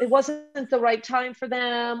it wasn't the right time for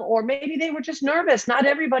them, or maybe they were just nervous." Not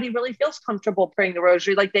everybody really feels comfortable praying the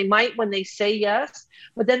rosary. Like they might when they say yes,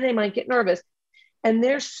 but then they might get nervous. And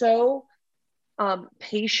they're so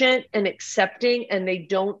patient and accepting, and they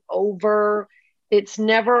don't it's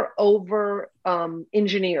never over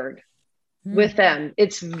engineered with them.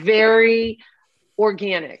 It's very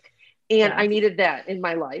organic. And I needed that in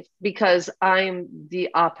my life because I'm the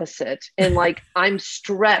opposite. And like, I'm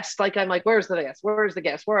stressed. Like, I'm like, where's the guest? Where's the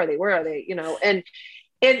guest? Where are they? Where are they?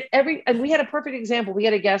 And we had a perfect example. We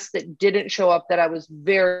had a guest that didn't show up that I was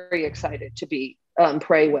very excited to be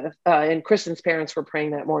pray with. And Kristen's parents were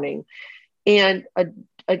praying that morning. And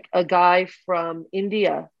a guy from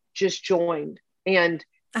India just joined. And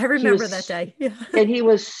I remember that day. Yeah. And he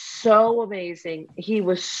was so amazing. He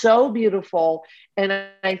was so beautiful. And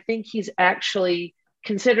I think he's actually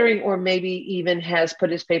considering, or maybe even has put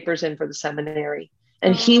his papers in for the seminary.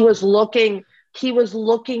 And he was looking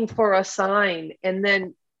for a sign. And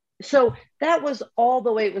then, so that was all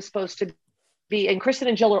the way it was supposed to be. And Kristen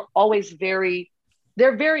and Jill are always they're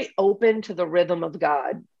very open to the rhythm of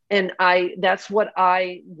God. And that's what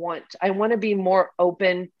I want. I want to be more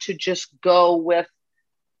open to just go with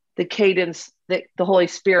the cadence that the Holy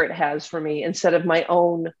Spirit has for me instead of my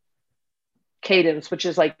own cadence, which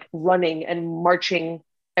is like running and marching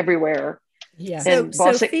everywhere. Yeah. And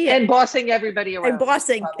bossing everybody around. And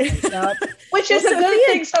bossing. Which is a good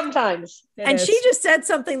thing sometimes. She just said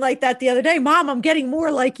something like that the other day. Mom, I'm getting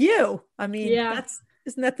more like you. I mean,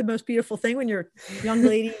 isn't that the most beautiful thing when your young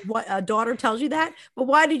lady daughter tells you that? But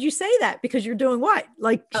why did you say that? Because you're doing what?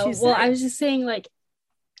 Like, I was just saying, like,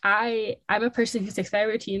 I'm a person who sticks by a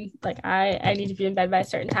routine. Like I need to be in bed by a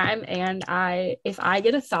certain time. And if I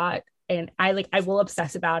get a thought and I will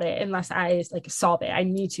obsess about it unless I solve it. I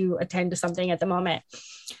need to attend to something at the moment.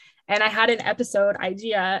 And I had an episode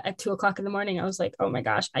idea at 2:00 in the morning. I was like, oh my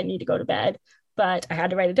gosh, I need to go to bed, but I had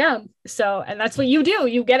to write it down. So, and that's what you do.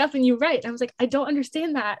 You get up and you write. And I was like, I don't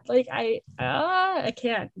understand that. Like I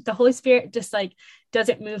can't. The Holy Spirit just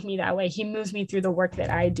doesn't move me that way. He moves me through the work that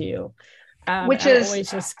I do. Which is always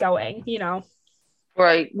just going,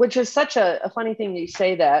 right. Which is such a funny thing you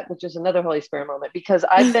say that, which is another Holy Spirit moment, because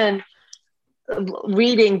I've been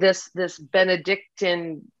reading this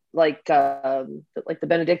Benedictine, the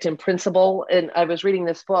Benedictine principle. And I was reading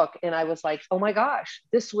this book and I was like, oh my gosh,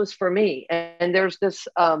 this was for me. And there's this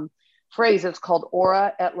phrase, it's called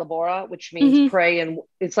ora et labora, which means pray. And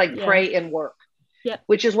it's like pray and work,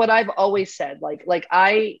 which is what I've always said.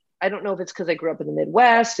 I don't know if it's because I grew up in the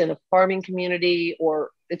Midwest in a farming community,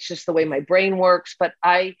 or it's just the way my brain works, but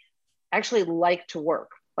I actually like to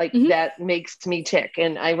work. That makes me tick.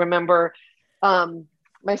 And I remember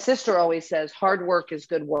my sister always says, hard work is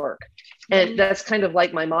good work. And that's kind of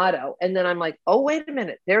like my motto. And then I'm like, oh, wait a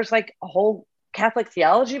minute. There's like a whole Catholic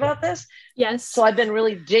theology about this. Yes. So I've been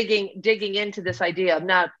really digging into this idea of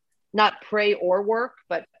not pray or work,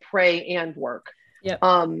 but pray and work. Yeah.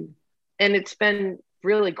 And it's been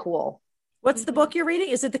really cool. What's the book you're reading?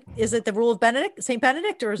 Is it the Rule of St.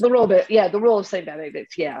 Benedict, or is the Rule of the Rule of St.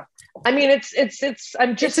 Benedict? Yeah. I mean,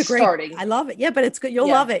 I'm just starting. I love it. Yeah, but it's good. You'll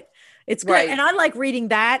love it. It's good. Right. And I like reading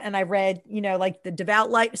that. And I read, like the Devout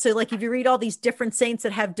Life. So like, if you read all these different saints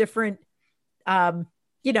that have different,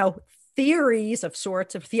 theories of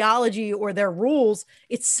sorts of theology or their rules,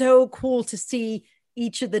 it's so cool to see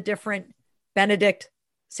each of the different Benedict,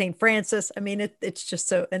 St. Francis. I mean, it's just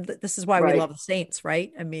so, and this is why we love the saints,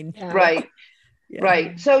 right? I mean, right.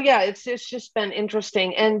 So yeah, it's just been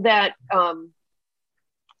interesting. And that,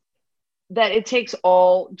 that it takes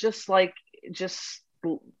all, just like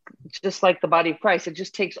the body of Christ, it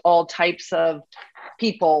just takes all types of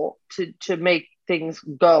people to make things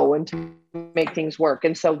go and to make things work.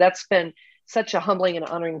 And so that's been such a humbling and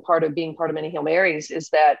honoring part of being part of Many Hail Marys, is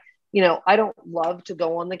that, you know, I don't love to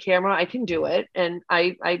go on the camera. I can do it, and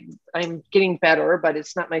I'm getting better, but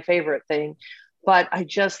it's not my favorite thing. But I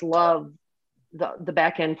just love the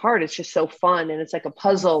back end part. It's just so fun, and it's like a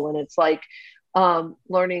puzzle, and it's like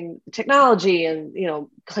learning technology, and, you know,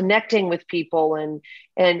 connecting with people, and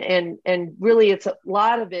really, it's a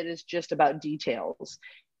lot of it is just about details.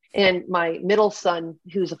 And my middle son,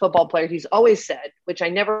 who's a football player, he's always said, which I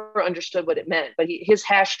never understood what it meant, but his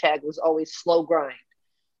hashtag was always slow grind.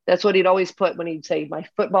 That's what he'd always put when he'd say my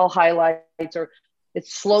football highlights, or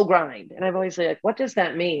it's slow grind. And I've always said, like, what does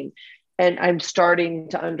that mean? And I'm starting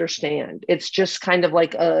to understand. It's just kind of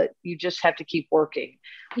like you just have to keep working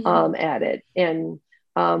at it. And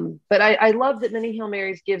but I love that Many Hail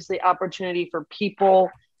Marys gives the opportunity for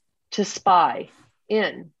people to spy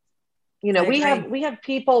in. You know, we have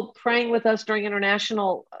people praying with us during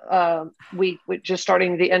International Week, just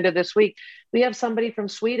starting the end of this week. We have somebody from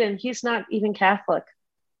Sweden. He's not even Catholic.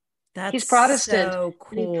 He's Protestant. So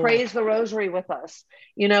cool. And he prays the rosary with us.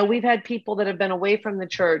 You know, we've had people that have been away from the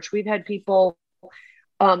church. We've had people.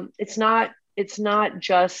 It's not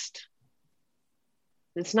just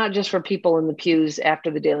for people in the pews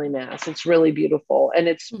after the daily mass. It's really beautiful, and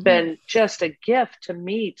it's been just a gift to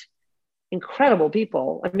meet incredible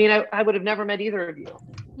people. I mean, I would have never met either of you,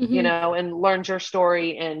 you know, and learned your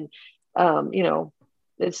story, and you know,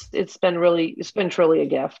 it's been truly a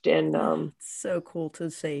gift. And so cool to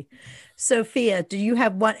see. Sophia, do you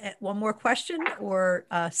have one more question or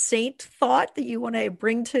a saint thought that you want to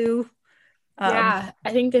bring to? Yeah,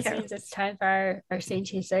 I think this means it's time for our Saint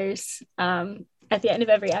Chasers. At the end of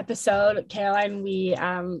every episode, Caroline, we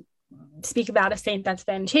speak about a saint that's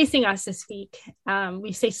been chasing us this week.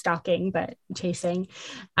 We say stalking, but chasing.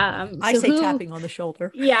 I say tapping on the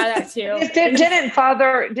shoulder. Yeah, that too. Didn't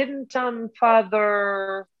Father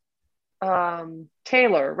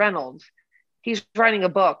Taylor Reynolds, he's writing a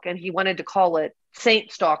book, and he wanted to call it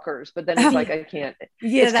Saint Stalkers, but then he's like, I can't.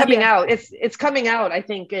 Yeah, it's coming out. It's coming out, I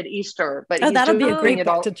think, at Easter. But that'll be a great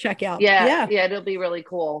book to check out. Yeah, it'll be really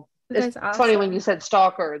cool. It's awesome. Funny when you said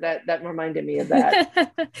stalker, that reminded me of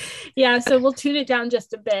that. Yeah, so we'll tune it down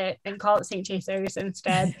just a bit and call it Saint Chasers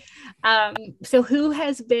instead. So who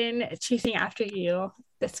has been chasing after you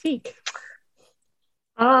this week?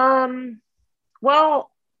 Well,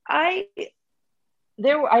 I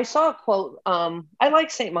saw a quote. I like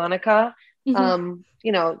Saint Monica, you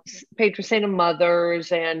know, patron saint of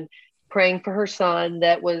mothers, and praying for her son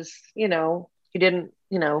that was, you know, he didn't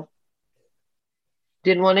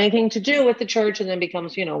want anything to do with the church, and then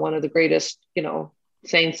becomes, you know, one of the greatest, you know,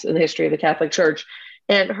 saints in the history of the Catholic Church.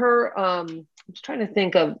 And her, I'm just trying to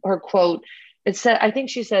think of her quote. It said, I think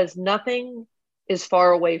she says, nothing is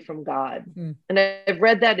far away from God. And I've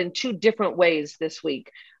read that in two different ways this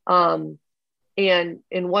week. And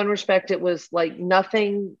in one respect, it was like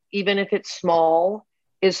nothing, even if it's small,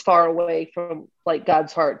 is far away from like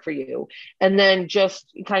God's heart for you. And then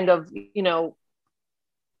just kind of, you know,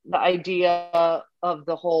 the idea of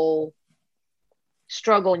the whole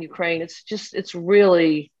struggle in Ukraine. It's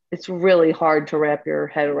really hard to wrap your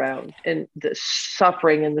head around, and the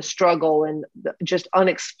suffering and the struggle and just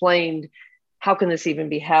unexplained. How can this even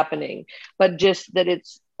be happening? But just that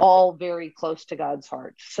it's all very close to God's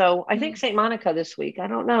heart. So I think Saint Monica this week, I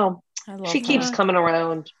don't know. She keeps coming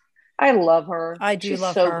around. I love her. I do. She's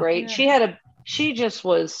love so her. Great. Yeah. She just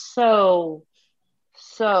was so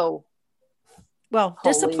well,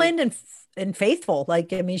 holy. Disciplined and faithful.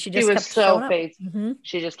 Like, I mean, she was kept so faithful.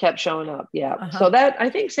 She just kept showing up. Yeah. So that, I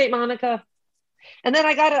think Saint Monica. And then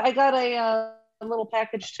I got a little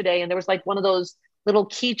package today, and there was like one of those little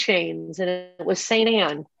keychains, and it was Saint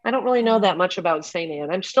Anne. I don't really know that much about Saint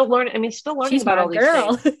Anne. I'm still learning. I mean, still learning She's about all these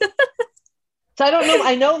things. So I don't know.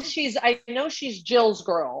 I know she's Jill's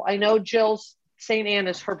girl. I know Saint Anne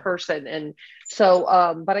is her person. And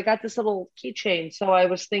so, but I got this little keychain. So I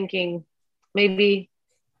was thinking, maybe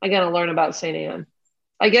I got to learn about Saint Anne.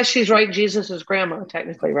 I guess she's right. Jesus's grandma,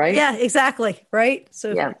 technically, right? Yeah, exactly. Right.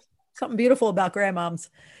 So yeah, something beautiful about grandmoms.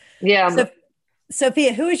 Yeah. So,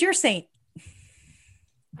 Sophia, who is your saint?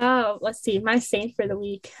 Oh, let's see. My saint for the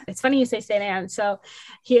week. It's funny you say Saint Anne. So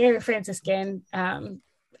here, Franciscan,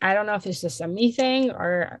 I don't know if it's just a me thing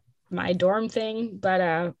or my dorm thing, but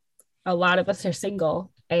a lot of us are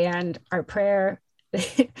single, and our prayer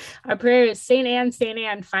our prayer is Saint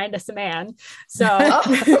Anne, find us a man. So,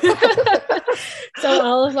 so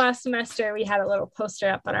all of last semester, we had a little poster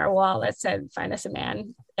up on our wall that said, find us a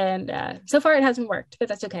man. And so far it hasn't worked, but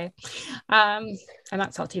that's okay. I'm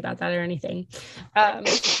not salty about that or anything.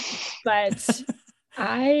 But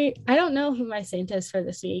I don't know who my saint is for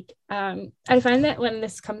this week. I find that when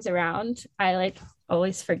this comes around, I like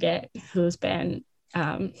always forget who's been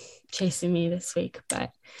chasing me this week,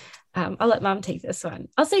 but I'll let mom take this one.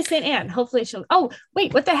 I'll say Saint Anne. Hopefully she'll. Oh,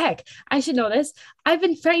 wait, what the heck? I should know this. I've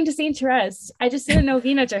been praying to Saint Therese. I just did a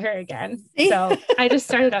novena to her again. So I just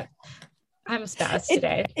started up. I'm a spouse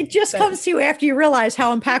today. It just comes to you after you realize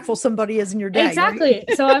how impactful somebody is in your day. Exactly.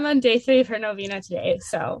 Right? So I'm on day 3 of her novena today.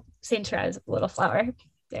 So Saint Therese, little flower.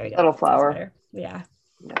 There we go. Little flower. Yeah.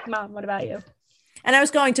 Mom, what about you? And I was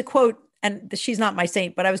going to quote, and she's not my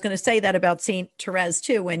saint, but I was going to say that about Saint Therese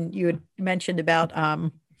too, when you had mentioned about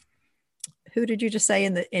who did you just say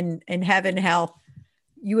in heaven, how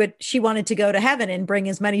she wanted to go to heaven and bring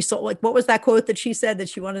as many souls. Like, what was that quote that she said that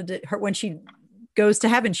she wanted to, when she goes to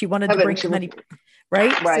heaven, she wanted to bring as many,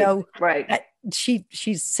 right? So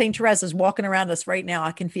she's Saint Therese is walking around us right now.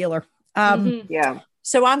 I can feel her. Yeah.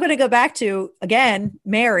 So I'm going to go back to, again,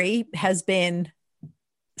 Mary has been,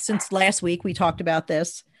 since last week, we talked about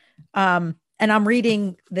this. And I'm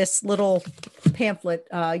reading this little pamphlet,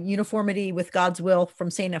 Uniformity with God's Will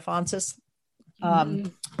from St. Alphonsus.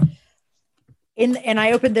 And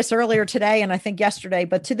I opened this earlier today and I think yesterday,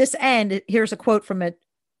 but to this end, here's a quote from it.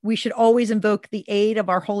 We should always invoke the aid of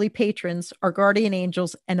our holy patrons, our guardian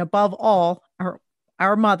angels, and above all,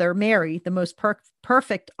 our mother, Mary, the most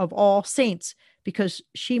perfect of all saints, because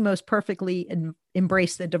she most perfectly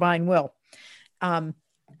embraced the divine will. And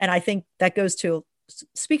I think that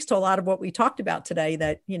speaks to a lot of what we talked about today,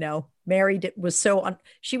 that, Mary was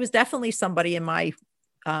she was definitely somebody in my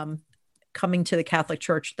coming to the Catholic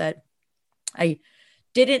Church that I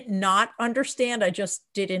didn't not understand. I just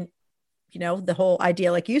didn't, the whole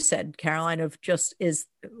idea, like you said, Caroline, of just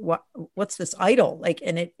what's this idol? Like,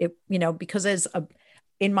 and it because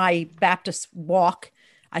in my Baptist walk,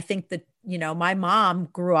 I think that, my mom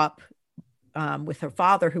grew up with her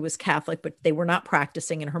father who was Catholic, but they were not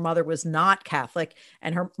practicing, and her mother was not Catholic.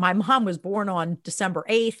 And my mom was born on December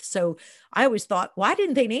 8th. So I always thought, why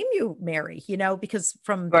didn't they name you Mary? Because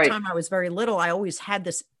from the time I was very little, I always had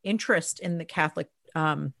this interest in the Catholic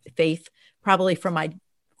faith, probably from my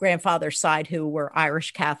grandfather's side, who were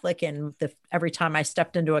Irish Catholic. And every time I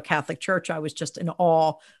stepped into a Catholic church, I was just in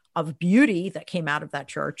awe of beauty that came out of that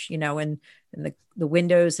church, and the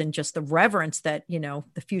windows and just the reverence that,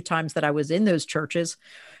 the few times that I was in those churches.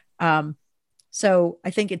 So I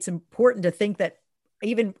think it's important to think that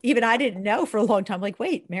even I didn't know for a long time, like,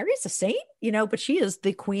 wait, Mary's a saint, but she is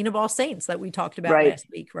the queen of all saints that we talked about last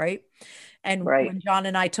week. Right. And when John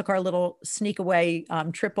and I took our little sneak away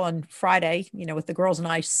trip on Friday, with the girls and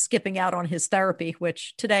I skipping out on his therapy,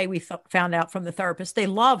 which today we found out from the therapist, they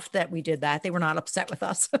loved that we did that. They were not upset with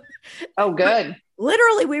us. Oh, good.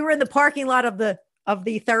 Literally, we were in the parking lot of the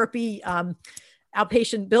therapy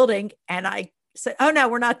outpatient building. And I said, oh no,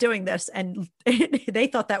 we're not doing this. And they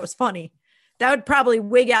thought that was funny. That would probably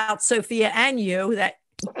wig out Sophia and you, that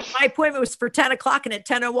my appointment was for 10 o'clock and at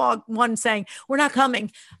 10:01 saying, we're not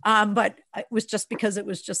coming. But it was just because it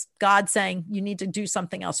was just God saying, you need to do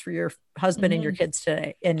something else for your husband and your kids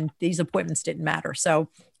today. And these appointments didn't matter. So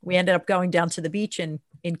we ended up going down to the beach in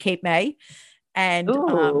Cape May and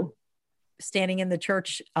standing in the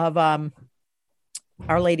church of Our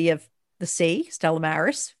Lady of the Sea, Stella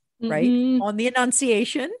Maris, right? On the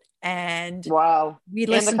Annunciation. And we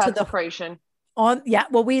listened to the consecration.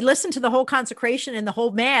 We listened to the whole consecration and the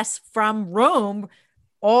whole mass from Rome,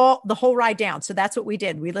 the whole ride down. So that's what we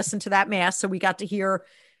did. We listened to that mass. So we got to hear,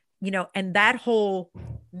 and that whole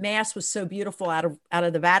mass was so beautiful out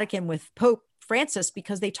of the Vatican with Pope Francis,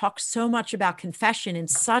 because they talk so much about confession in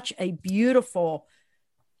such a beautiful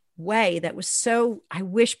way that was so, I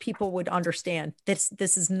wish people would understand this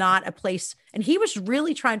is not a place. And he was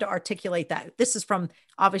really trying to articulate that. This is from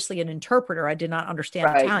obviously an interpreter. I did not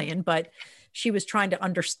understand Italian, but she was trying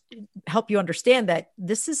to help you understand that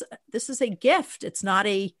this is a gift. It's not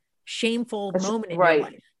a shameful moment in your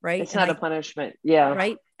life, right? It's not a punishment. Yeah.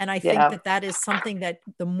 Right. And I think that is something that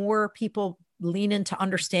the more people lean into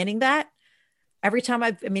understanding that, every time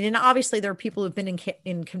and obviously there are people who've been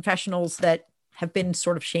in confessionals that have been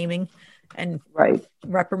sort of shaming and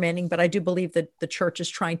reprimanding, but I do believe that the church is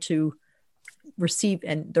trying to receive,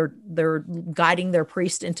 and they're guiding their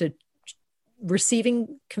priest into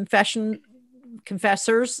receiving confessions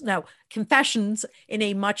in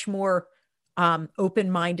a much more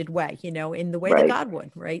open-minded way, in the way that Right. God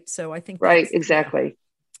would. Right. So I think Right. that's, Exactly.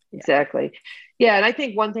 yeah. Exactly. Yeah. And I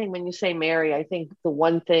think one thing when you say Mary, I think the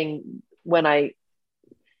one thing when I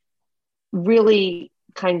really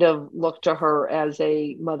kind of looked to her as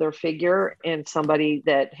a mother figure and somebody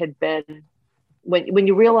that had been, when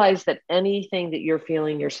you realize that anything that you're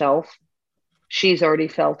feeling yourself, she's already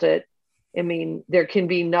felt it. I mean, there can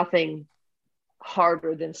be nothing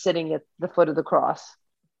harder than sitting at the foot of the cross,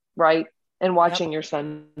 right? And Yep. watching your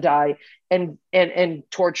son die and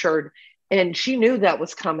tortured. And she knew that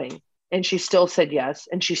was coming. And she still said yes.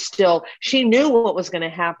 And she knew what was going to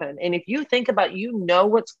happen. And if you think about,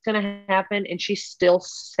 what's going to happen. And she still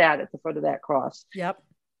sat at the foot of that cross. Yep.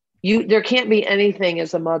 There can't be anything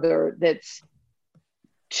as a mother that's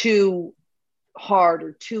too hard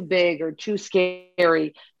or too big or too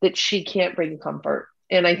scary that she can't bring comfort.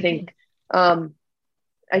 And I think,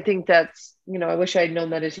 that's, I wish I had known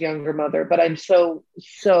that as a younger mother, but I'm so,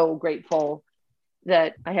 so grateful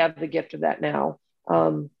that I have the gift of that now.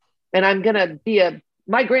 And I'm going to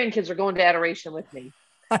my grandkids are going to adoration with me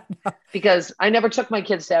because I never took my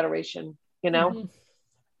kids to adoration, Mm-hmm.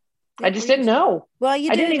 I just didn't know. Well, I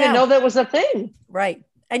didn't even know that was a thing. Right.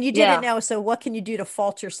 And you didn't know. So what can you do to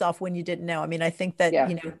fault yourself when you didn't know? I mean, I think that,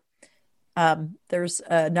 there's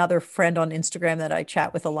another friend on Instagram that I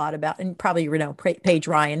chat with a lot about, and probably, Paige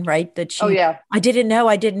Ryan, right? That she, I didn't know.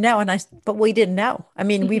 But we didn't know. I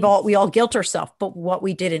mean, we all guilt ourselves, but what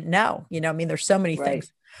we didn't know, I mean, there's so many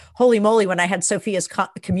things. Holy moly. When I had Sophia's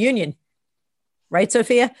communion, right,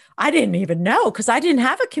 Sophia, I didn't even know, because I didn't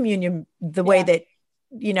have a communion the way that,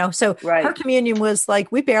 so her communion was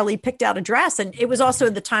like, we barely picked out a dress. And it was also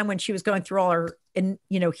the time when she was going through all her,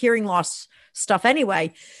 hearing loss stuff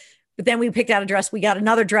anyway. But then we picked out a dress, we got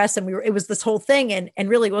another dress, and it was this whole thing. And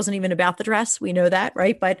really it wasn't even about the dress. We know that.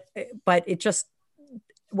 Right. But it just,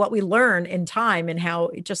 what we learn in time and how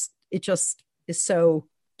it just is so,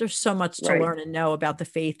 there's so much to learn and know about the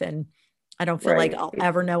faith. And I don't feel like I'll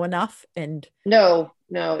ever know enough. And no,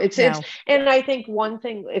 it's, and I think one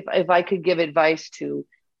thing, if I could give advice to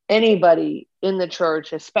anybody in the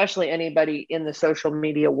church, especially anybody in the social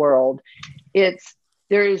media world,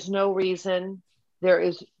 there is no reason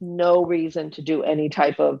to do any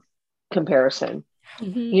type of comparison.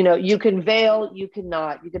 Mm-hmm. You can veil, you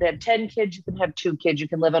cannot, you can have 10 kids, you can have 2 kids, you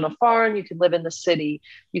can live on a farm, you can live in the city,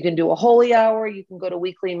 you can do a holy hour, you can go to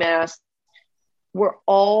weekly mass. We're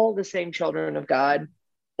all the same children of God,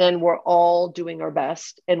 and we're all doing our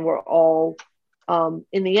best. And we're all,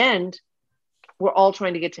 in the end, we're all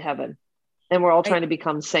trying to get to heaven, and we're all trying to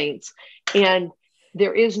become saints. And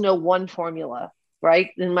there is no one formula,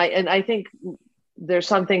 right? And I think there's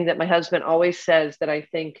something that my husband always says that I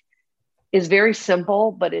think is very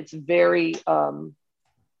simple, but it's very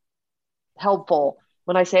helpful.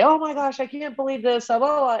 When I say, oh my gosh, I can't believe this, blah,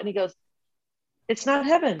 blah, blah. And he goes, it's not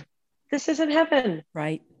heaven. This isn't heaven.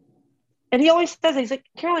 Right. And he always says, he's like,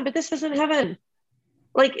 Caroline, but this isn't heaven.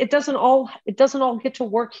 Like, it doesn't all get to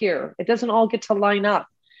work here. It doesn't all get to line up.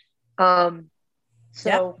 Anyway,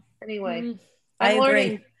 I'm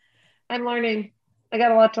learning. I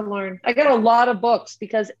got a lot to learn. I got a lot of books,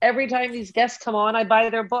 because every time these guests come on, I buy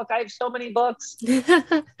their book. I have so many books.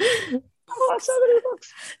 So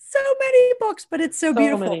many books, but it's so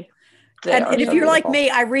beautiful. And if you're like me,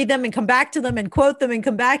 I read them and come back to them and quote them and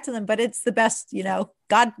come back to them, but it's the best,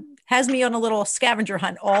 God has me on a little scavenger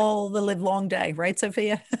hunt all the live long day. Right,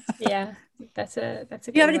 Sophia? Yeah, that's a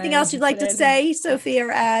Do you have anything else you'd like to say, Sophia,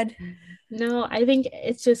 or add? No, I think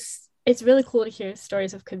it's really cool to hear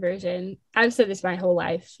stories of conversion. I've said this my whole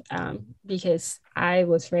life, because I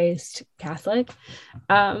was raised Catholic.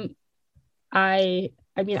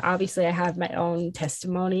 I mean, obviously I have my own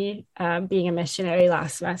testimony. Being a missionary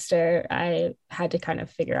last semester, I had to kind of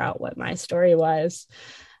figure out what my story was.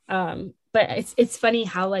 But it's funny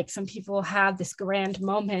how, like, some people have this grand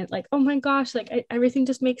moment, like, oh my gosh, like everything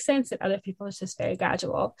just makes sense. And other people, it's just very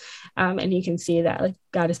gradual. And you can see that, like,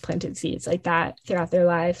 God has planted seeds like that throughout their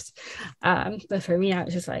lives. But for me, I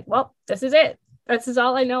was just like, well, this is it. This is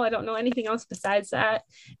all I know. I don't know anything else besides that.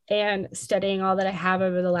 And studying all that I have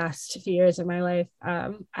over the last few years of my life,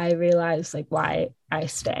 I realized, like, why I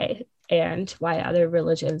stay and why other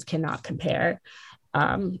religions cannot compare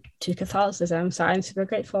to Catholicism. So I'm super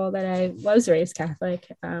grateful that I was raised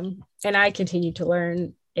Catholic, and I continue to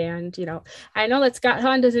learn. And, I know that Scott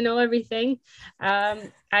Hahn doesn't know everything.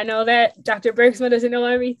 I know that Dr. Bergsma doesn't know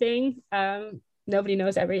everything. Nobody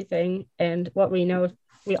knows everything. And what we know,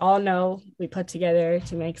 we all know, we put together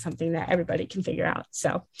to make something that everybody can figure out.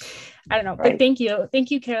 So I don't know, but thank you.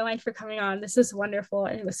 Thank you, Caroline, for coming on. This is wonderful.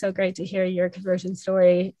 And it was so great to hear your conversion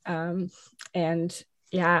story. And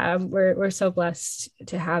yeah, we're so blessed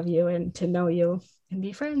to have you and to know you and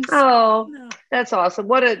be friends. Oh, that's awesome.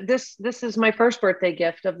 This is my first birthday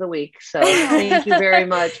gift of the week. So thank you very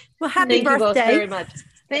much. Well, happy thank birthday. you both very much.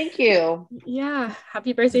 Thank you. Yeah.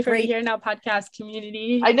 Happy birthday for the Here Now podcast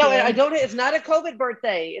community. I know. I don't, it's not a COVID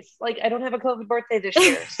birthday. It's like, I don't have a COVID birthday this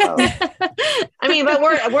year. So, I mean, but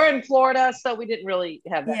we're in Florida, so we didn't really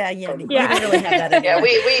have that. Yeah. We didn't really have that. Yeah.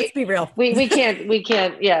 Let's be real. We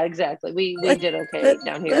can't. Yeah, exactly. We did okay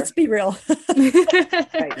down here. Let's be real.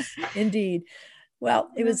 Right. Indeed. Well,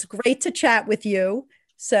 it was great to chat with you.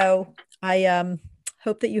 So I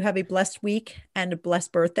hope that you have a blessed week and a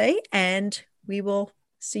blessed birthday, and we will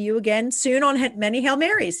see you again soon on Many Hail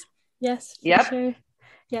Marys. Yes. Yep. Sure.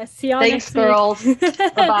 Yes. See y'all Thanks, next week. girls.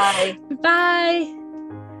 Bye-bye. Bye.